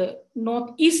 one of the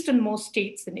northeasternmost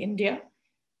states in India,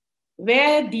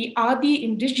 where the Adi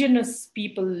indigenous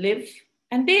people live,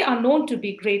 and they are known to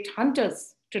be great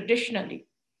hunters traditionally.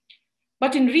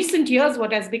 But in recent years,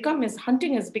 what has become is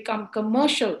hunting has become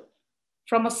commercial,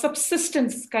 from a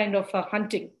subsistence kind of a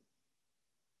hunting.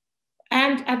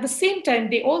 And at the same time,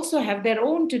 they also have their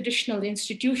own traditional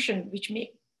institution, which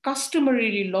make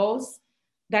customary laws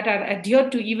that are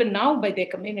adhered to even now by their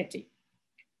community.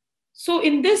 So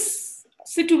in this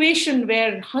situation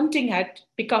where hunting had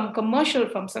become commercial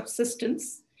from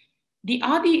subsistence, the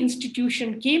Adi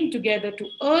institution came together to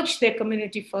urge their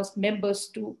community first members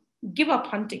to give up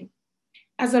hunting.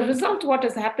 As a result, what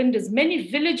has happened is many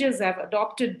villages have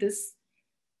adopted this,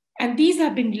 and these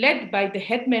have been led by the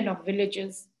headmen of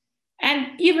villages.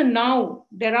 And even now,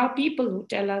 there are people who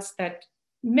tell us that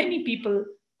many people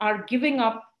are giving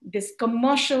up this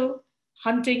commercial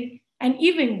hunting and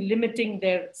even limiting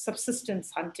their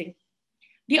subsistence hunting.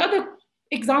 The other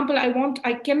example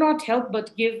I cannot help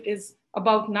but give is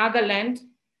about Nagaland,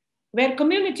 where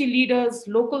community leaders,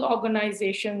 local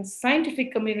organizations,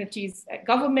 scientific communities,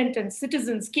 government, and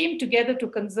citizens came together to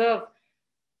conserve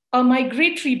a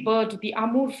migratory bird, the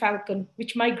Amur falcon,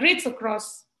 which migrates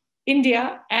across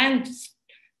India, and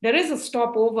there is a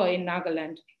stopover in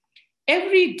Nagaland.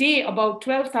 Every day, about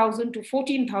 12,000 to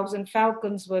 14,000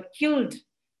 falcons were killed.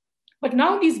 But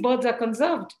now these birds are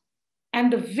conserved.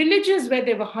 And the villages where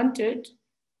they were hunted,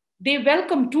 they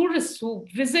welcome tourists who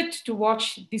visit to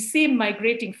watch the same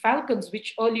migrating falcons,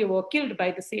 which earlier were killed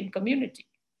by the same community.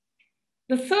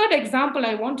 The third example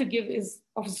I want to give is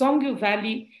of Zongyu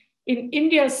Valley in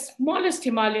India's smallest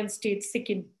Himalayan state,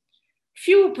 Sikkim.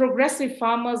 Few progressive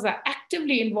farmers are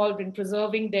actively involved in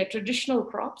preserving their traditional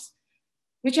crops,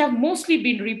 which have mostly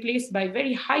been replaced by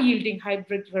very high-yielding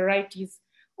hybrid varieties.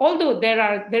 Although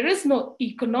there is no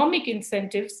economic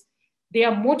incentives, they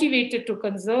are motivated to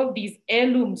conserve these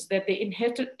heirlooms that they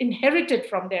inherited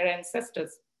from their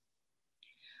ancestors.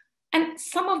 And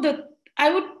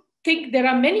I would think there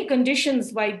are many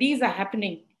conditions why these are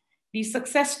happening. These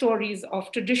success stories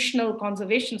of traditional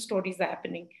conservation stories are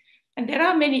happening. And there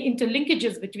are many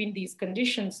interlinkages between these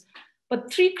conditions.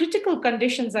 But three critical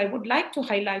conditions I would like to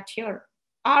highlight here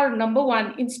are, number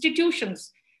one,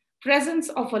 institutions. Presence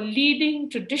of a leading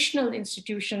traditional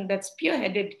institution that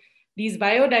spearheaded these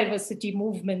biodiversity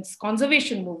movements,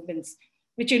 conservation movements,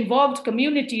 which involved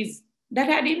communities that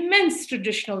had immense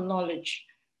traditional knowledge.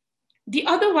 The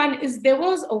other one is there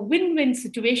was a win-win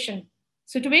situation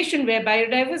where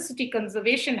biodiversity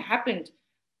conservation happened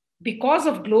because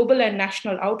of global and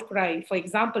national outcry, for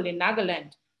example, in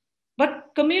Nagaland.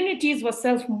 But communities were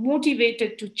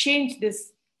self-motivated to change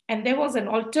this, and there was an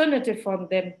alternative for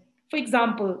them, for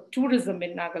example, tourism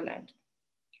in Nagaland.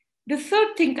 The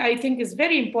third thing I think is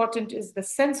very important is the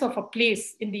sense of a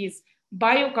place in these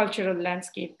biocultural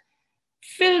landscape,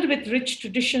 filled with rich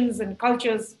traditions and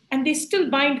cultures, and they still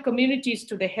bind communities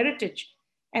to their heritage.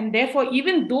 And therefore,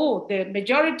 even though the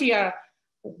majority are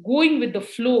going with the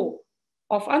flow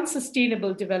of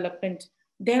unsustainable development,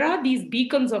 there are these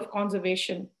beacons of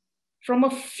conservation from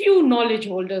a few knowledge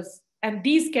holders, and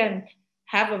these can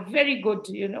have a very good,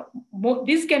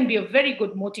 this can be a very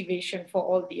good motivation for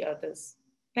all the others.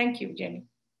 Thank you, Jenny.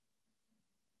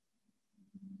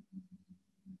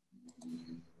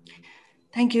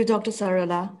 Thank you, Dr.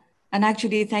 Sarala. And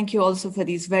actually, thank you also for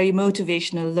these very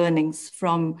motivational learnings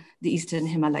from the Eastern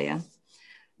Himalaya.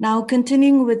 Now,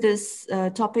 continuing with this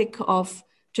topic of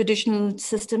traditional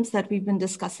systems that we've been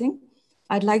discussing,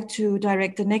 I'd like to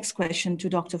direct the next question to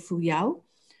Dr. Fu Yao.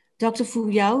 Dr. Fu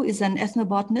Yao is an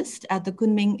ethnobotanist at the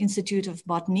Kunming Institute of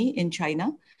Botany in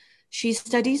China. She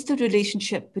studies the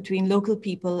relationship between local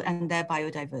people and their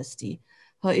biodiversity.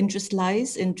 Her interest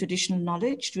lies in traditional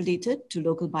knowledge related to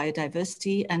local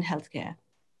biodiversity and healthcare.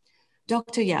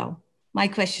 Dr. Yao, my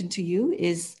question to you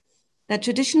is that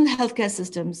traditional healthcare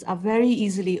systems are very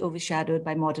easily overshadowed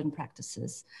by modern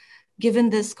practices. Given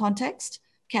this context,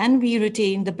 can we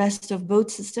retain the best of both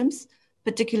systems,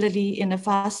 particularly in a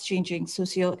fast-changing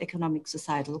socio-economic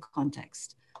societal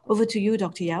context? Over to you,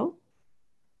 Dr. Yao.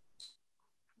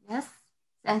 Yes,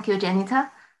 thank you, Janita.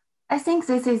 I think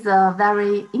this is a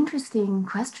very interesting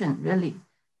question, really.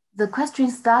 The question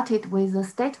started with a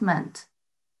statement: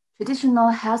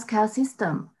 traditional healthcare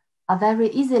systems are very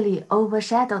easily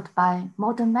overshadowed by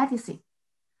modern medicine.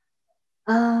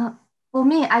 For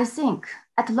me, I think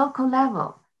at local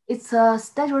level, it's a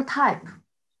stereotype.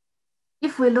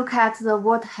 If we look at the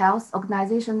World Health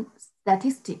Organization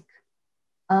statistic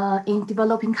in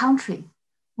developing countries,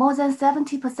 more than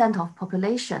 70% of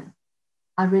population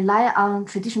rely on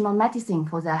traditional medicine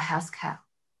for their healthcare.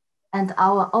 And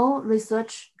our own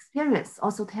research experience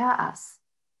also tell us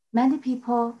many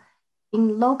people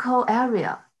in local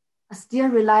area still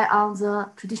rely on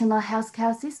the traditional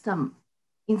healthcare system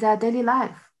in their daily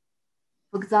life.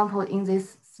 For example, in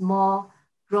this small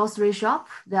grocery shop,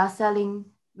 they are selling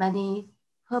many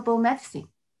herbal medicine.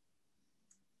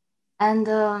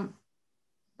 And,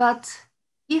 but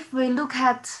if we look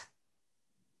at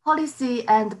policy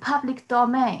and public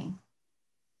domain,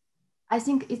 I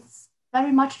think it's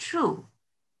very much true.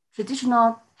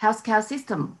 Traditional healthcare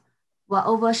systems were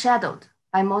overshadowed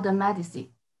by modern medicine.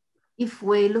 If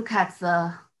we look at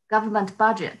the government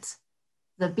budget,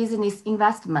 the business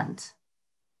investment,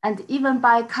 and even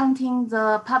by counting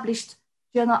the published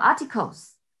journal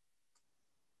articles.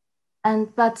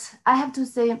 But I have to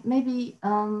say, maybe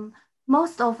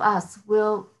most of us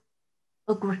will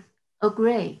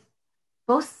agree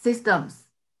both systems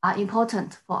are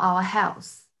important for our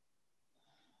health.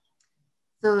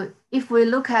 So if we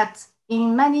look at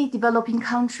in many developing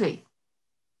countries,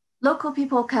 local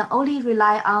people can only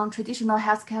rely on traditional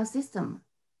healthcare system.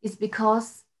 It's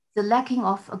because the lacking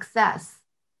of access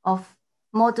of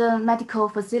modern medical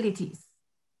facilities.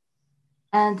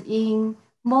 And in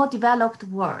more developed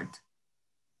world,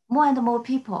 more and more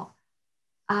people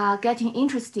are getting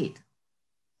interested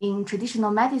in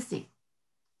traditional medicine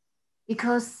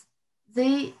because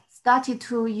they started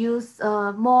to use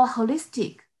a more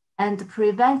holistic and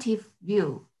preventive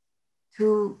view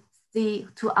to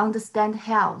understand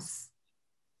health.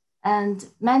 And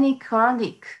many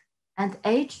chronic and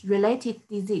age-related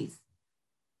diseases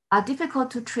are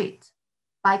difficult to treat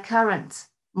by current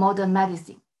modern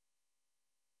medicine.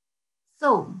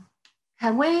 So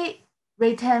can we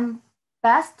retain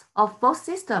best of both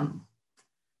systems?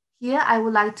 Here, I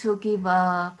would like to give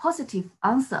a positive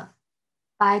answer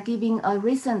by giving a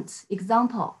recent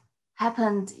example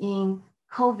happened in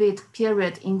COVID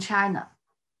period in China.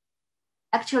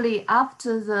 Actually,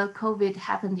 after the COVID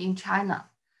happened in China,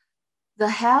 the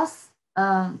health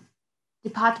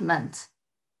department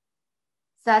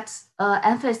set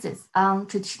emphasis on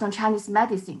traditional Chinese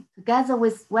medicine together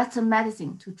with Western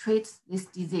medicine to treat this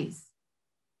disease.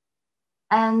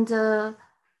 And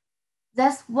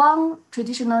that's one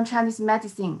traditional Chinese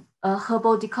medicine, a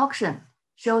herbal decoction,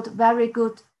 showed very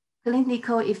good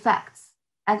clinical effects,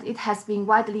 and it has been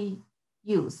widely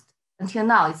used. Until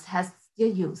now, it has still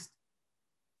used.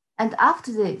 And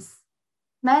after this,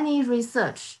 many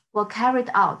research were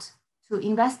carried out to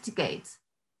investigate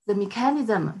the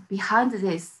mechanism behind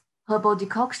this herbal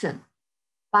decoction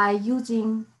by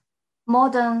using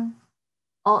modern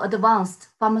or advanced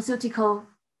pharmaceutical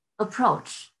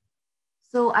approach.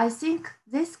 So I think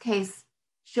this case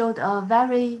showed a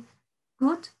very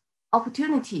good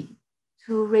opportunity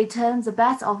to return the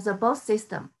best of the both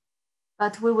systems.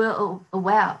 But we will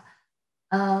aware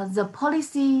the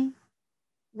policy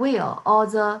will or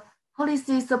the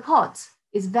policy support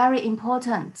is very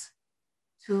important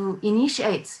to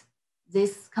initiate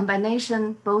this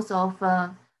combination both of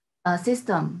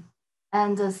system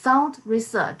and sound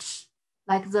research,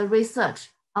 like the research.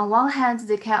 On one hand,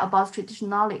 they care about traditional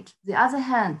knowledge. The other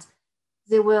hand,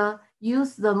 they will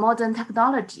use the modern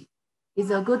technology. Is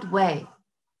a good way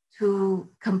to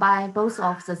combine both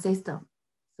of the system.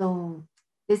 So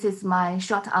this is my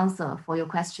short answer for your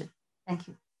question. Thank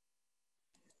you.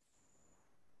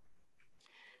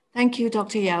 Thank you,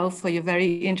 Dr. Yao, for your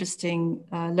very interesting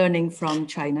learning from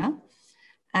China.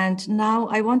 And now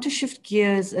I want to shift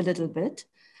gears a little bit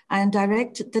and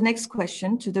direct the next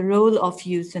question to the role of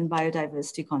youth in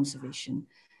biodiversity conservation.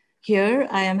 Here,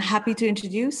 I am happy to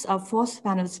introduce our fourth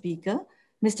panel speaker,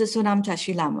 Mr. Sonam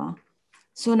Chashilama.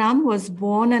 Sonam was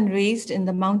born and raised in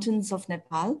the mountains of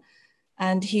Nepal,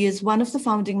 and he is one of the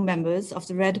founding members of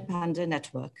the Red Panda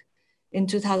Network. In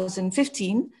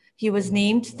 2015, he was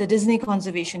named the Disney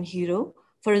Conservation Hero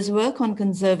for his work on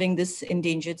conserving this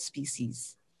endangered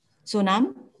species.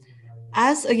 Sonam,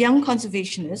 as a young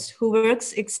conservationist who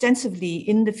works extensively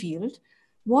in the field,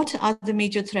 what are the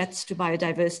major threats to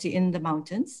biodiversity in the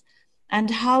mountains, and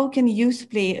how can youth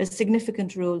play a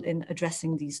significant role in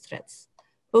addressing these threats?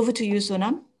 Over to you,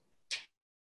 Sonam.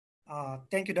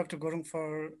 Thank you, Dr. Gurung,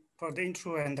 for the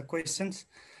intro and the questions.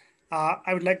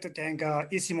 I would like to thank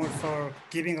ECMOD for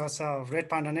giving us a Red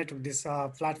Panda Network this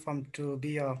platform to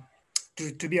be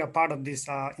a part of this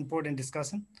important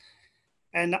discussion.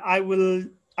 And I will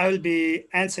be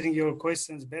answering your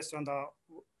questions based on the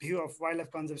view of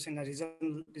wildlife conservation, a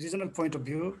regional point of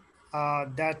view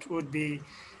that would be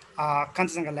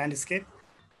Kanchenjunga landscape.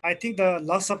 I think the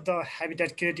loss of the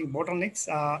habitat creating bottlenecks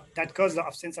that cause the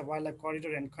absence of wildlife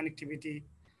corridor and connectivity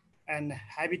and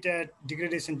habitat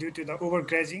degradation due to the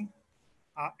overgrazing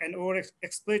and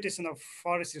over-exploitation of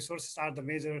forest resources are the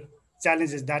major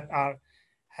challenges that are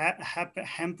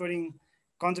hampering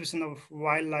conservation of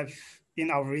wildlife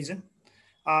in our region.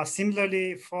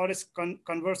 Similarly, forest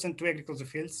conversion to agricultural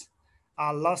fields,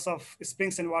 loss of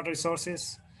springs and water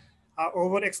resources,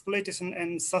 over-exploitation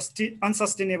and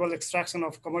unsustainable extraction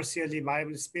of commercially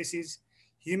viable species,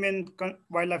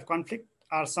 human-wildlife conflict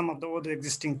are some of the other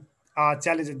existing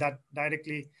challenges that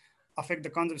directly affect the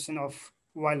conservation of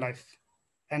wildlife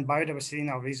and biodiversity in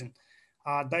our region.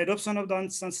 The adoption of the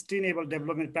unsustainable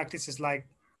development practices like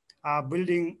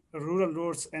building rural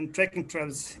roads and trekking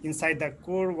trails inside the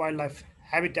core wildlife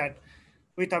habitat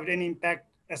without any impact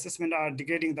assessment are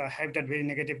degrading the habitat very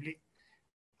negatively.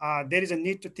 There is a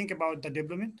need to think about the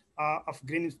development of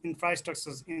green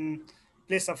infrastructures in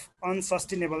place of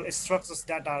unsustainable structures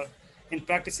that are in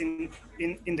practice in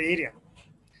the area.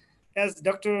 As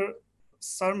Dr.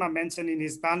 Sharma mentioned in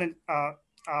his panel,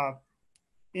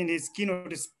 in his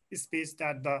keynote speech,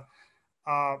 that the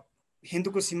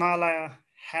Hindu Kush Himalaya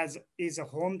is a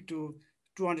home to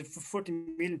 240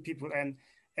 million people, and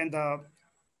the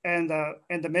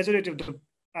majority of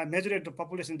the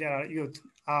population there are youth,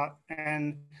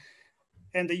 and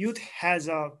the youth has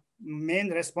a main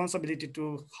responsibility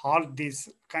to halt these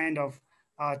kind of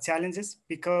challenges,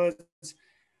 because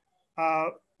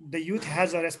the youth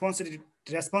has a responsibility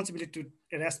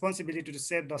to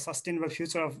save the sustainable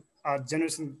future of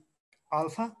generation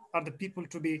alpha, or the people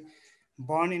to be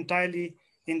born entirely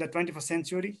in the 21st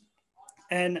century.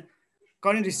 And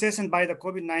current recession by the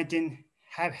COVID-19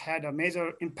 have had a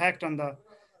major impact on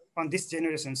this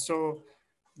generation. So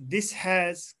this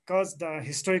has caused the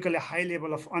historically high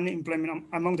level of unemployment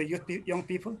among the young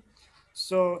people.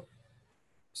 So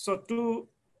to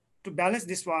balance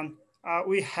this one,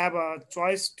 we have a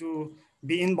choice to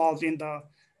be involved in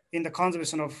the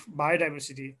conservation of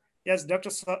biodiversity. Yes, Dr.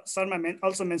 Sharma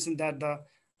also mentioned that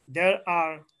there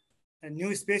are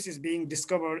new species being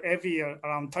discovered every year,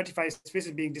 around 35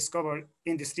 species being discovered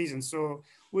in this region. So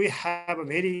we have a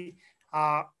very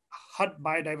hot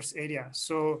biodiverse area.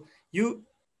 So you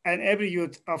and every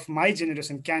youth of my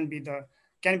generation can be the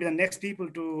next people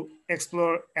to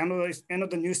explore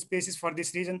another new species for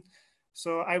this region.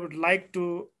 So I would like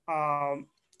to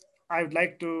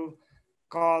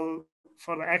call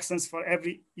for the actions for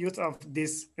every youth of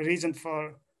this region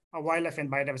for wildlife and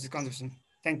biodiversity conservation.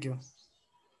 Thank you.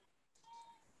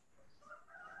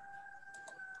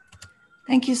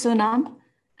 Thank you, Sonam.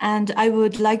 And I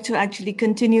would like to actually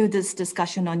continue this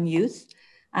discussion on youth.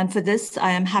 And for this,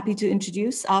 I am happy to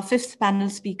introduce our fifth panel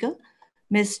speaker,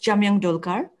 Ms. Jamyang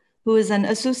Dolkar, who is an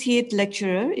associate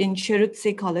lecturer in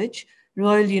Cherutse College,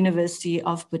 Royal University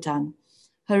of Bhutan.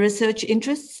 Her research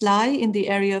interests lie in the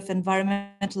area of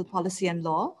environmental policy and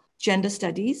law, gender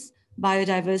studies,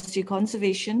 biodiversity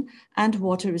conservation, and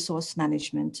water resource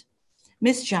management.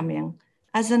 Ms. Jamyang,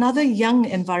 as another young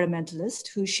environmentalist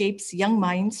who shapes young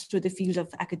minds through the field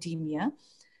of academia,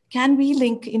 can we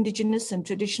link indigenous and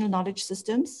traditional knowledge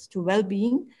systems to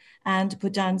well-being and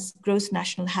Bhutan's gross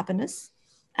national happiness?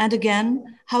 And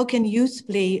again, how can youth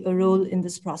play a role in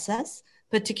this process,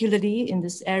 particularly in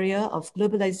this area of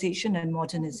globalization and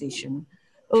modernization?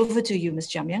 Over to you, Ms.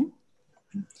 Jamyang.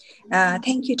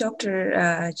 Thank you, Dr.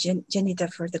 Janita,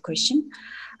 for the question.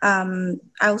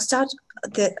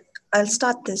 I'll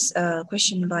start this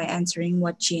question by answering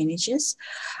what GNH is.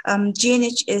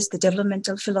 GNH is the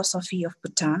developmental philosophy of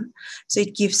Bhutan. So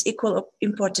it gives equal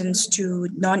importance to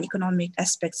non-economic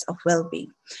aspects of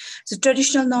well-being. So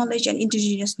traditional knowledge and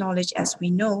indigenous knowledge, as we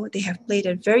know, they have played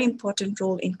a very important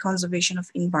role in conservation of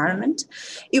environment,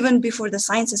 even before the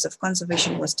sciences of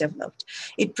conservation was developed.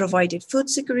 It provided food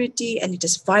security, and it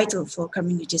is vital for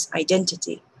communities'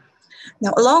 identity.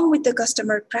 Now, along with the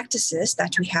customary practices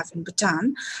that we have in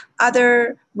Bhutan,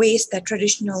 other ways that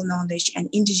traditional knowledge and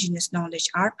indigenous knowledge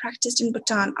are practiced in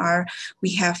Bhutan are,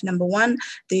 we have number one,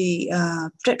 the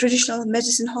traditional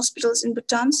medicine hospitals in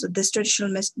Bhutan. So this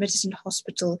traditional medicine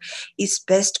hospital is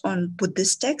based on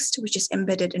Buddhist text, which is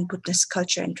embedded in Buddhist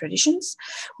culture and traditions.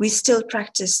 We still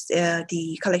practice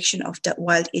the collection of the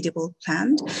wild edible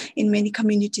plant in many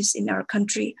communities in our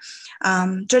country.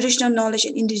 Traditional knowledge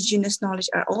and indigenous knowledge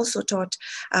are also taught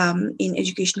in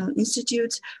educational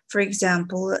institutes, for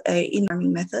example, in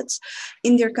farming methods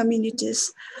in their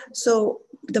communities. So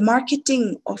the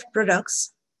marketing of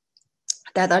products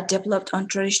that are developed on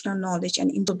traditional knowledge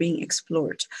and into being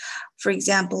explored. For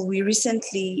example, we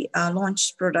recently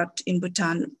launched product in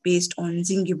Bhutan based on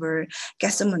Zingiber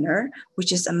Casamoner,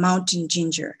 which is a mountain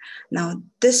ginger. Now,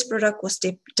 this product was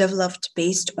developed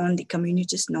based on the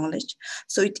community's knowledge.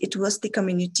 So it was the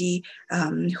community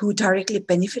who directly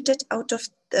benefited out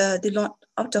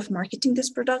of marketing this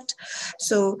product.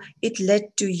 So it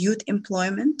led to youth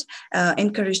employment,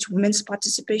 encouraged women's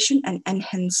participation, and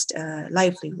enhanced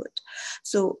livelihood.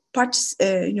 So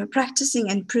practicing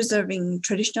and preserving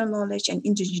traditional knowledge knowledge and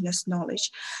indigenous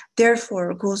knowledge,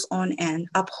 therefore goes on and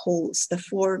upholds the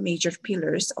four major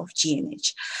pillars of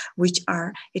GNH, which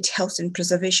are: it helps in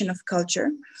preservation of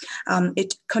culture,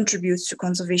 it contributes to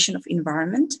conservation of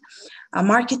environment,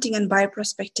 marketing and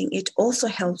bioprospecting. It also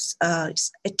helps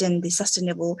attain the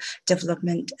sustainable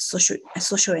development,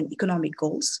 social and economic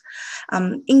goals,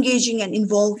 engaging and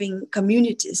involving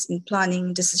communities in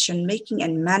planning, decision-making,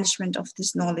 and management of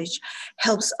this knowledge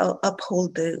helps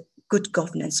uphold the good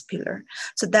governance pillar.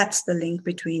 So that's the link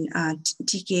between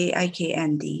TK, IK,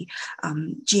 and the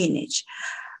GNH.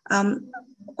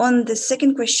 On the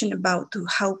second question about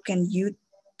how can youth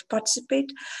participate,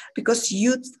 because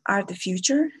youth are the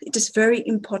future, it is very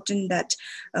important that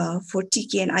for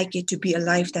TK and IK to be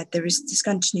alive, that there is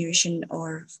discontinuation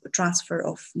or transfer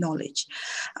of knowledge.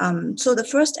 So the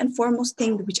first and foremost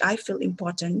thing which I feel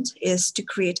important is to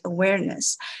create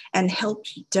awareness and help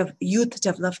youth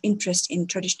develop interest in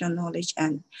traditional knowledge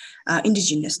and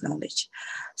indigenous knowledge.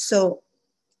 So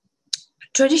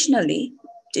traditionally,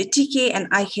 the TK and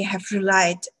IK have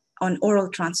relied on oral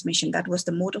transmission. That was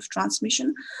the mode of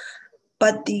transmission.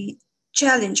 But the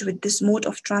challenge with this mode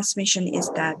of transmission is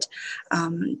that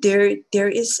there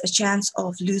is a chance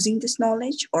of losing this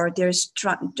knowledge, or there's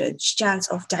a chance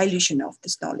of dilution of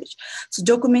this knowledge. So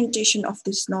documentation of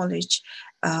this knowledge,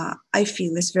 I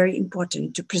feel, is very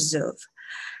important to preserve.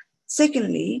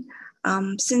 Secondly,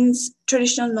 since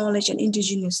traditional knowledge and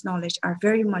indigenous knowledge are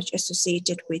very much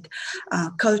associated with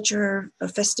culture,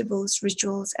 festivals,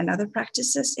 rituals, and other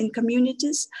practices in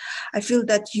communities, I feel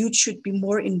that youth should be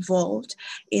more involved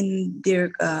in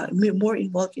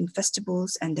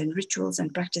festivals and then rituals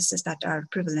and practices that are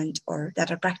prevalent or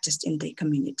that are practiced in the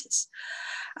communities.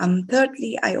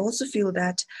 Thirdly, I also feel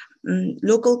that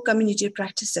local community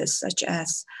practices such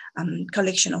as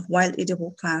collection of wild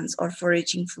edible plants or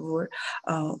foraging for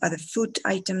other food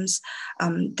items,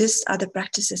 these are the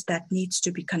practices that needs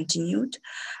to be continued,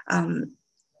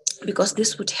 because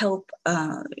this would help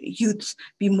youth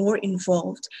be more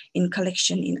involved in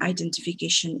collection, in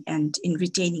identification, and in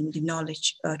retaining the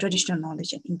knowledge, traditional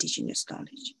knowledge and indigenous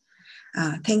knowledge.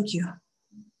 Thank you.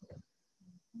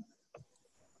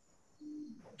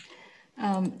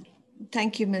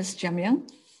 Thank you, Ms. Jamyang.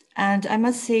 And I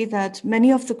must say that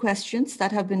many of the questions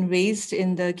that have been raised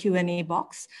in the Q&A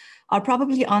box are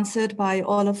probably answered by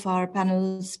all of our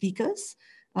panel speakers.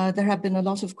 There have been a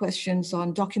lot of questions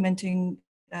on documenting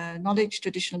knowledge,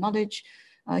 traditional knowledge,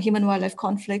 human-wildlife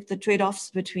conflict, the trade-offs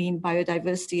between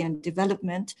biodiversity and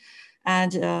development.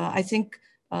 And I think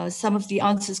some of the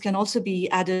answers can also be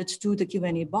added to the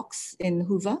Q&A box in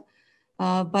Hoover.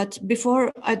 But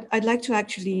before, I'd like to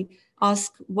actually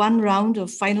ask one round of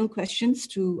final questions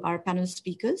to our panel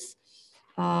speakers.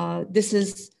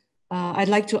 I'd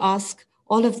like to ask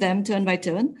all of them turn by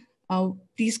turn.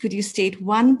 Please, could you state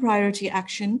one priority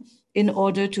action in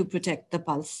order to protect the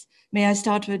pulse? May I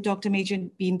start with Dr.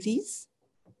 Majid-Bean, please?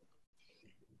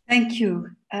 Thank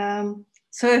you.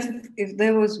 So if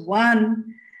there was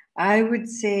one, I would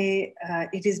say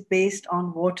it is based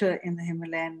on water in the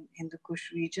Himalayan Hindu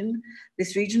Kush region.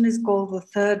 This region is called the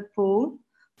third pole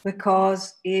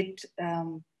because it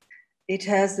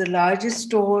has the largest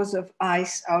stores of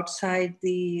ice outside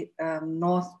the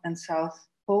north and south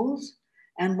poles,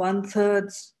 and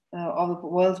 1/3 of the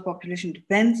world's population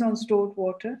depends on stored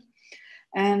water.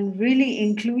 And really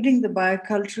including the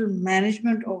biocultural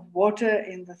management of water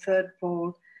in the third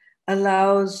pole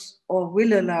allows or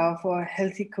will allow for a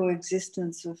healthy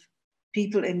coexistence of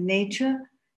people and nature.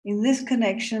 In this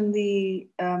connection, the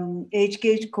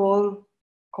age-gauge call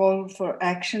for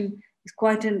action is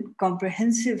quite a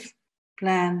comprehensive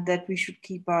plan that we should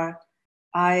keep our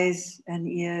eyes and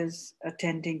ears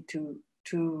attending to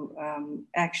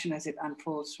action as it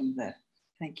unfolds from there.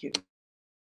 Thank you.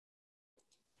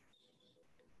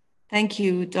 Thank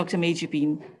you, Dr.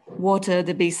 Majid-Bean. Water,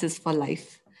 the basis for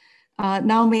life.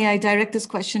 Now, may I direct this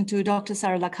question to Dr.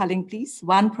 Sarala Kaling, please?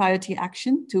 One priority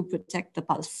action to protect the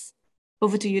pulse.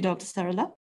 Over to you, Dr.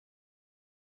 Sarala.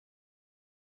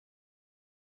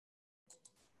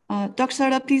 Dr.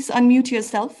 Sarala, please unmute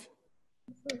yourself.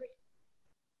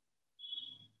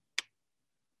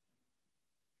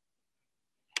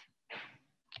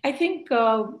 I think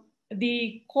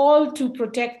the call to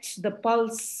protect the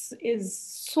pulse is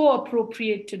so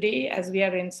appropriate today as we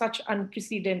are in such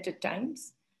unprecedented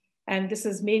times. And this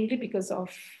is mainly because of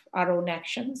our own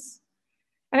actions.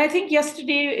 And I think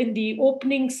yesterday in the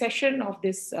opening session of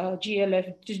this GLF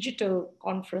digital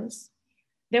conference,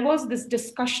 there was this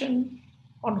discussion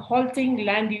on halting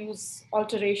land use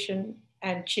alteration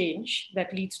and change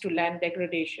that leads to land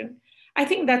degradation. I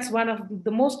think that's one of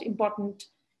the most important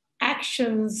actions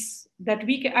actions that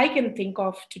I can think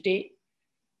of today.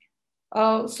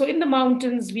 So in the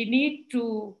mountains, we need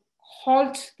to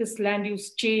halt this land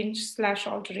use change /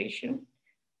 alteration,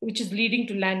 which is leading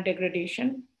to land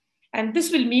degradation. And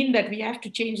this will mean that we have to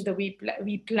change the way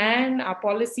we plan our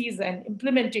policies and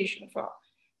implementation for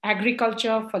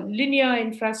agriculture, for linear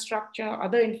infrastructure,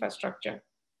 other infrastructure,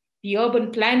 the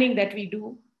urban planning that we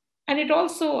do. And it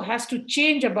also has to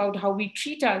change about how we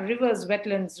treat our rivers,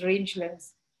 wetlands,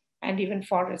 rangelands, and even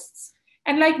forests.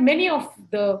 And like many of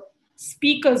the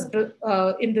speakers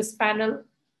in this panel,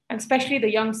 and especially the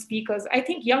young speakers, I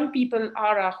think young people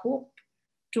are our hope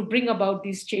to bring about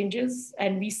these changes.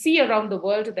 And we see around the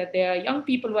world that there are young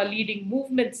people who are leading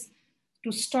movements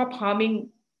to stop harming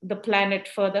the planet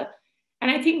further. And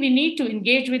I think we need to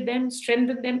engage with them,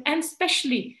 strengthen them, and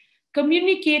especially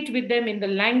communicate with them in the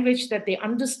language that they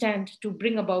understand to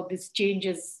bring about these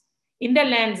changes in their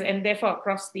lands and therefore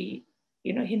across the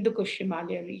Hindu Kush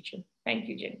Himalaya region. Thank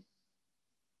you, Jenny.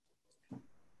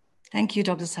 Thank you,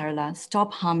 Dr. Sarala.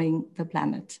 Stop harming the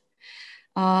planet.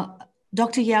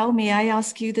 Dr. Yao, may I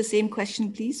ask you the same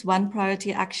question, please? One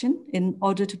priority action in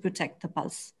order to protect the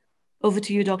pulse. Over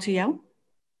to you, Dr. Yao.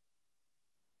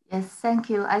 Yes, thank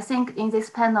you. I think in this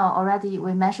panel already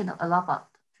we mentioned a lot about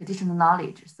traditional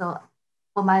knowledge. So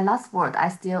for my last word, I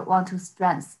still want to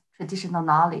strengthen traditional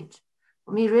knowledge.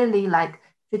 For me, really like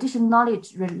traditional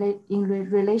knowledge in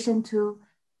relation to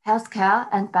healthcare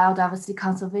and biodiversity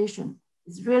conservation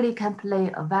is really can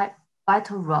play a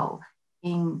vital role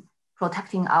in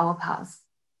protecting our past.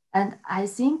 And I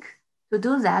think to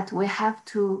do that, we have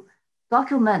to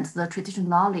document the traditional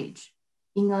knowledge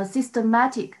in a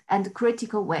systematic and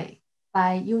critical way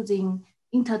by using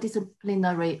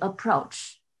interdisciplinary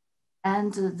approach.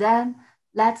 And then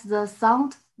let the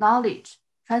sound knowledge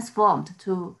transformed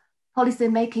to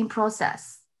policymaking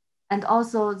process and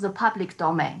also the public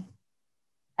domain,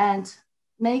 and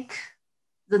make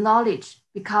the knowledge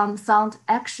become sound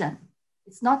action.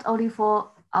 It's not only for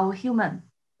our human,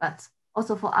 but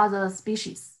also for other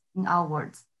species in our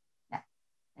world. Yeah,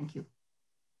 thank you.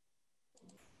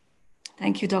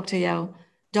 Thank you, Dr. Yao.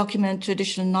 Document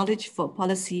traditional knowledge for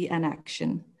policy and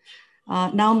action.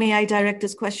 Now may I direct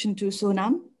this question to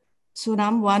Sonam.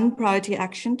 Sonam, one priority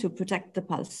action to protect the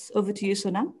pulse. Over to you,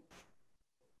 Sonam.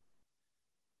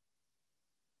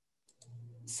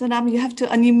 Sonam, you have to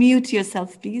unmute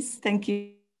yourself, please. Thank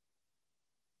you.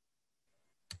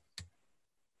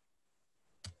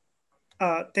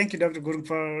 Thank you, Dr. Gurung,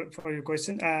 for your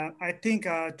question. I think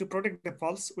to protect the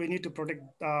pulse, we need to protect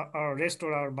or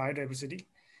restore our biodiversity.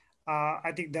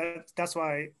 I think that's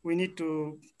why we need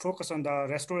to focus on the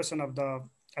restoration of the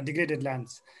degraded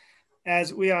lands.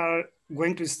 As we are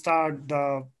going to start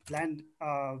the land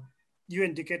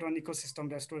UN Decade on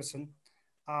Ecosystem Restoration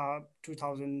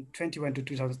 2021 to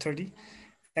 2030.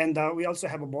 And we also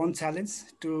have a bond challenge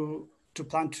to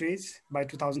plant trees by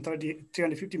 2030,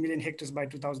 350 million hectares by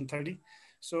 2030.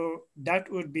 So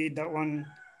that would be the one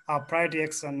priority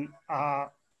action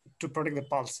to protect the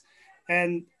pulse.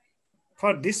 And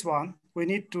for this one, we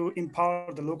need to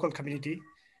empower the local community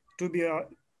to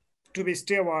be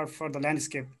steward for the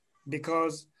landscape,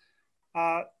 because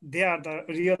they are the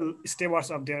real stewards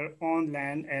of their own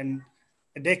land, and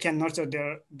they can nurture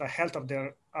the health of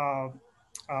their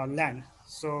land.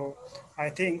 So I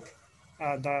think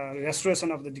the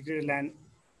restoration of the degraded land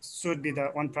should be the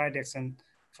one priority action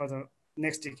for the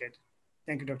next decade.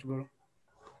 Thank you, Dr. Guru.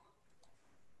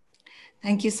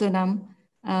 Thank you, Sonam.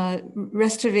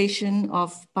 Restoration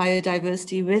of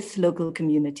biodiversity with local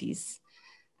communities.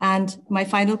 And my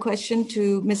final question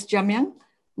to Ms. Jamyang,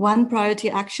 one priority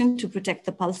action to protect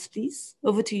the pulse, please.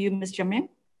 Over to you, Ms. Jamyang.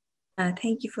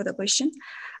 Thank you for the question.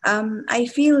 I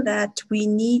feel that we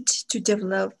need to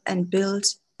develop and build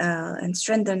and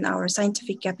strengthen our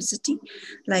scientific capacity,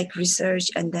 like research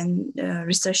and then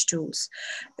research tools.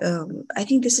 I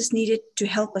think this is needed to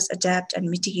help us adapt and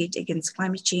mitigate against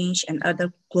climate change and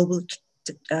other global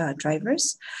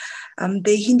drivers.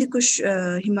 The Hindu Kush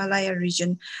Himalaya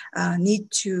region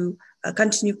need to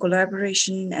continue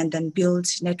collaboration and then build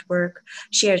network,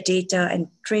 share data, and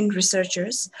train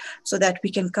researchers so that we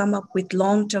can come up with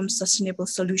long-term sustainable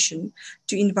solution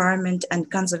to environment and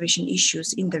conservation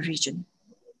issues in the region.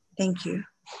 Thank you.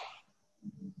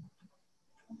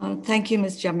 Thank you,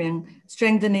 Ms. Jamyang.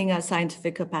 Strengthening our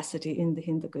scientific capacity in the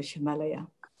Hindu Kush Himalaya.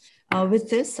 With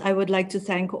this, I would like to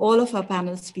thank all of our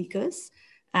panel speakers,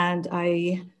 and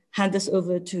I hand this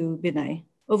over to Binay.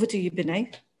 Over to you,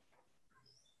 Binay.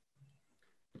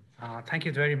 Thank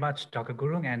you very much, Dr.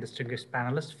 Gurung and distinguished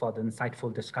panelists, for the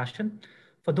insightful discussion.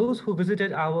 For those who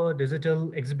visited our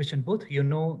digital exhibition booth, you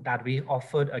know that we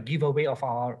offered a giveaway of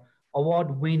our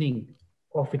award-winning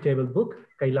coffee table book,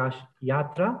 Kailash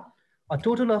Yatra. A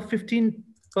total of 15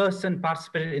 persons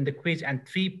participated in the quiz and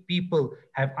 3 people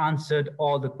have answered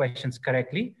all the questions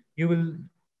correctly. You will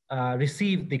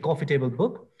receive the coffee table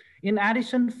book. In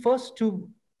addition, first 2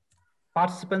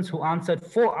 participants who answered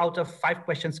 4 out of 5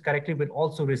 questions correctly will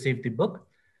also receive the book.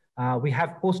 We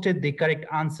have posted the correct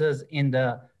answers in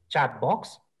the chat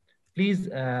box. Please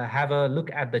have a look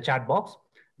at the chat box.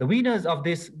 The winners of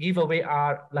this giveaway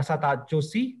are Lasata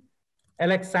Joshi,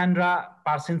 Alexandra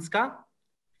Parsinska,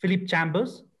 Philip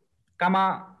Chambers,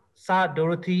 Kama Sa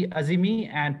Dorothy Azimi,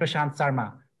 and Prashant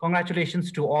Sarma.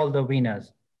 Congratulations to all the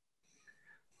winners.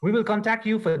 We will contact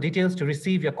you for details to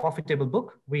receive your coffee table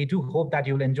book. We do hope that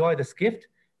you'll enjoy this gift,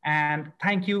 and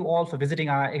thank you all for visiting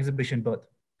our exhibition booth.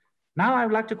 Now I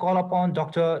would like to call upon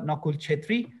Dr. Nakul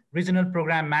Chetri, Regional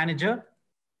Program Manager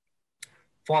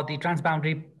for the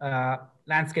Transboundary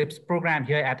Landscapes Program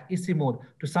here at ICIMOD,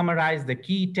 to summarize the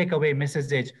key takeaway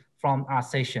message from our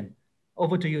session.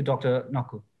 Over to you, Dr.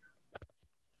 Nakul.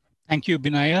 Thank you,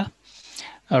 Binaya.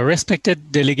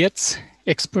 Respected delegates,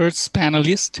 experts,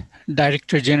 panelists,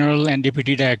 Director General and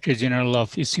Deputy Director General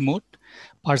of ICIMOD,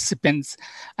 participants,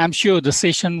 I'm sure the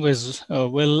session was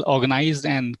well organized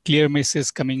and clear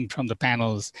messages coming from the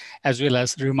panels, as well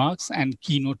as remarks and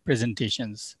keynote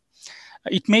presentations.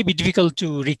 It may be difficult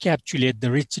to recapitulate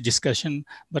the rich discussion,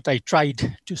 but I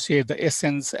tried to say the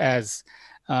essence as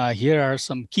here are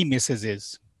some key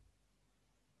messages.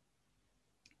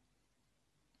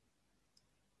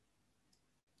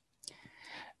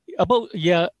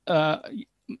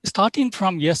 Starting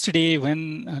from yesterday,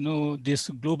 when this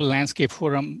Global Landscape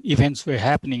Forum events were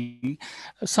happening,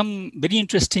 some very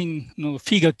interesting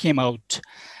figure came out.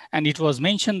 And it was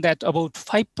mentioned that about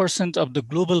 5% of the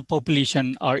global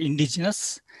population are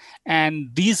indigenous.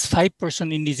 And these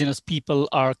 5% indigenous people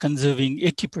are conserving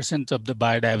 80% of the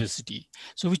biodiversity.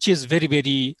 So which is very,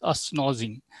 very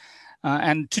astonishing.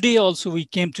 And today also we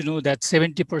came to know that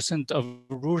 70% of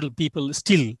rural people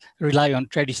still rely on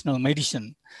traditional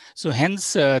medicine. So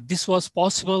hence this was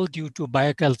possible due to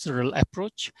biocultural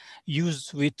approach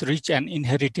used with rich and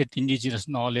inherited indigenous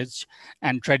knowledge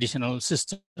and traditional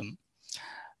system.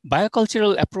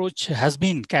 Biocultural approach has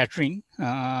been catering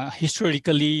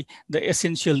historically the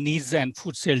essential needs and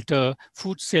food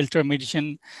shelter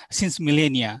medicine since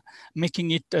millennia,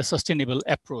 making it a sustainable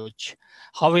approach.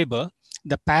 However,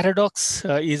 the paradox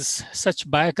is such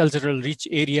biocultural rich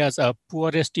areas are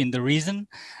poorest in the region,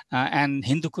 and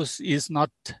Hindu Kush is not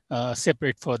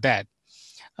separate for that.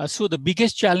 So the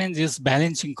biggest challenge is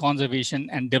balancing conservation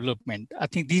and development. I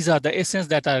think these are the essence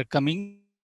that are coming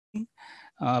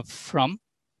from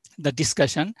the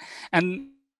discussion. And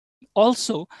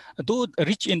also, though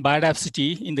rich in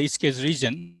biodiversity in the East Coast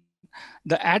region,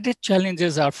 the added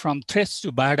challenges are from threats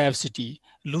to biodiversity,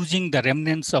 losing the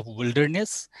remnants of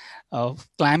wilderness,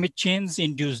 climate change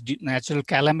induced natural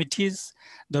calamities,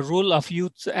 the role of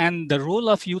youth and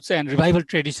revival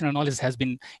traditional knowledge has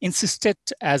been insisted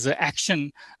as an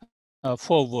action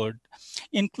forward.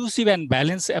 Inclusive and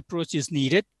balanced approach is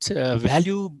needed,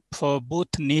 value for both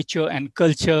nature and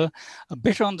culture, a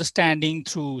better understanding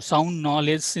through sound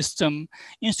knowledge system,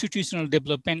 institutional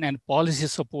development and policy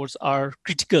supports are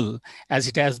critical, as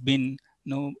it has been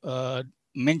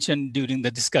mentioned during the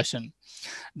discussion.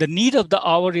 The need of the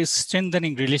hour is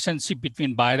strengthening relationship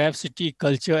between biodiversity,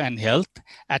 culture and health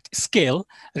at scale,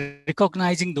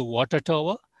 recognizing the water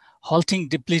tower, halting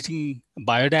depleting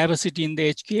biodiversity in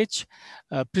the HKH,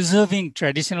 preserving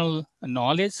traditional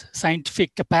knowledge,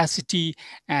 scientific capacity,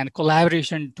 and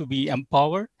collaboration to be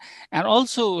empowered, and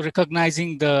also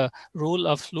recognizing the role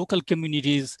of local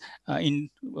communities in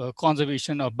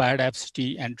conservation of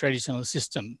biodiversity and traditional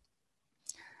system.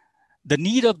 The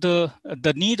need of the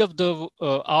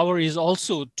hour is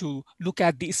also to look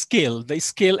at the scale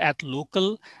at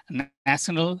local,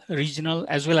 national, regional,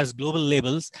 as well as global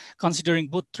levels, considering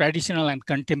both traditional and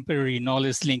contemporary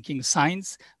knowledge linking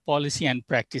science, policy, and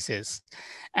practices.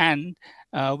 And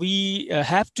we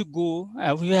have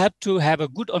to have a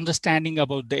good understanding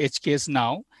about the HKS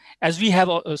now, as we have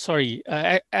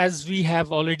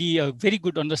already a very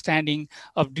good understanding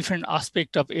of different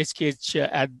aspects of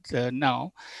HKH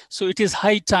now. So it is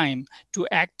high time to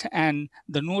act, and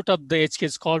the note of the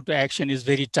HKS call to action is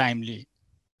very timely.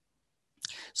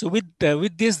 So with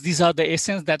this, these are the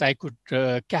essence that I could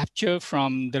capture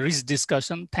from the rich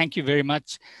discussion. Thank you very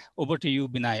much. Over to you,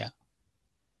 Binaya.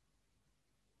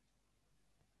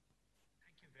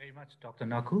 Thank you very much, Dr.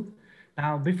 Nakul.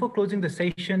 Now, before closing the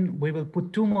session, we will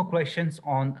put 2 more questions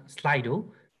on Slido.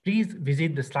 Please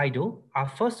visit the Slido. Our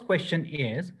first question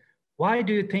is, why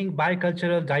do you think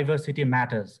biocultural diversity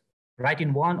matters? Write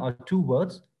in 1 or 2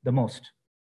 words the most?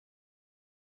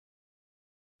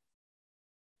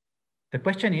 The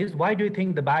question is, why do you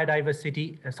think the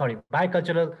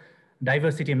bicultural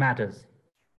diversity matters?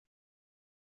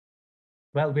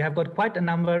 Well, we have got quite a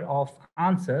number of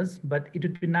answers, but it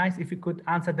would be nice if you could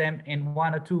answer them in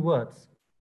 1 or 2 words.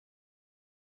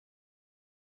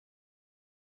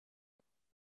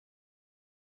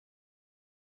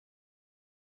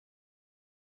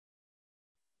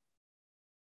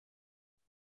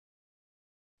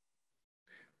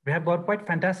 We have got quite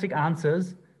fantastic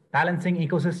answers: balancing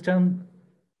ecosystem,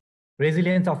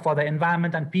 resilience for the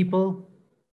environment and people,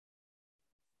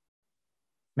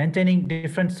 maintaining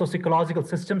different socio-ecological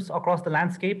systems across the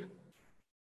landscape.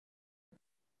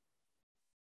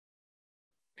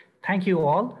 Thank you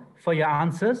all for your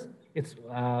answers. It's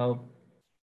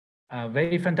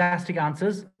very fantastic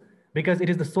answers, because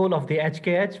it is the soul of the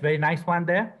HKH. Very nice one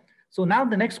there. So now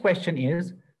the next question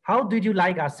is, how did you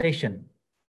like our session?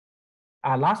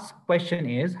 Our last question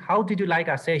is, how did you like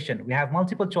our session? We have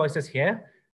multiple choices here.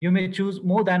 You may choose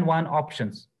more than one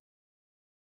options.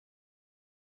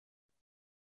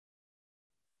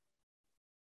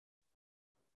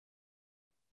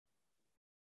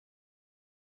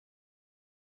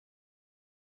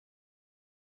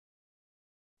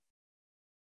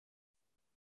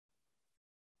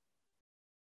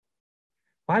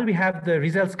 While we have the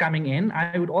results coming in,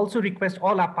 I would also request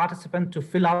all our participants to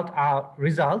fill out our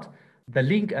result. The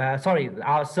link,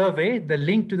 our survey, the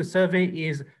link to the survey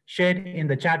is shared in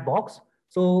the chat box.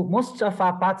 So most of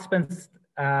our participants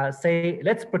say,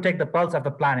 let's protect the pulse of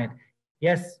the planet.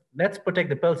 Yes, let's protect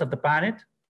the pulse of the planet.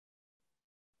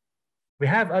 We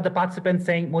have other participants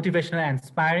saying motivational and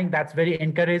inspiring. That's very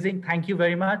encouraging. Thank you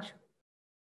very much.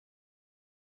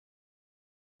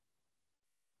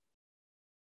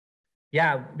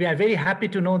 Yeah, we are very happy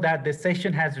to know that this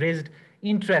session has raised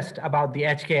interest about the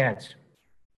HKH.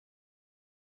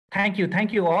 Thank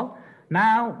you all.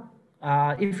 Now,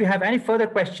 if you have any further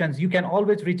questions, you can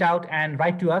always reach out and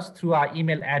write to us through our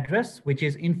email address, which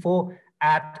is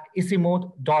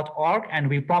info@isimode.org, and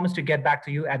we promise to get back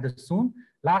to you at the soon.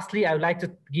 Lastly, I would like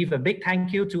to give a big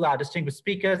thank you to our distinguished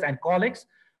speakers and colleagues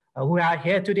who are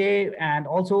here today, and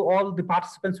also all the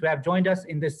participants who have joined us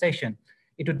in this session.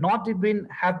 It would not have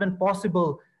been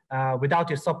possible without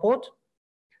your support.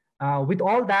 With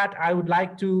all that, I would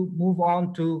like to move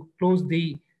on to close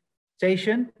the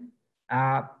session.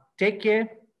 Take care,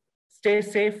 stay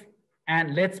safe,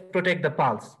 and let's protect the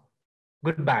pulse.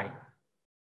 Goodbye.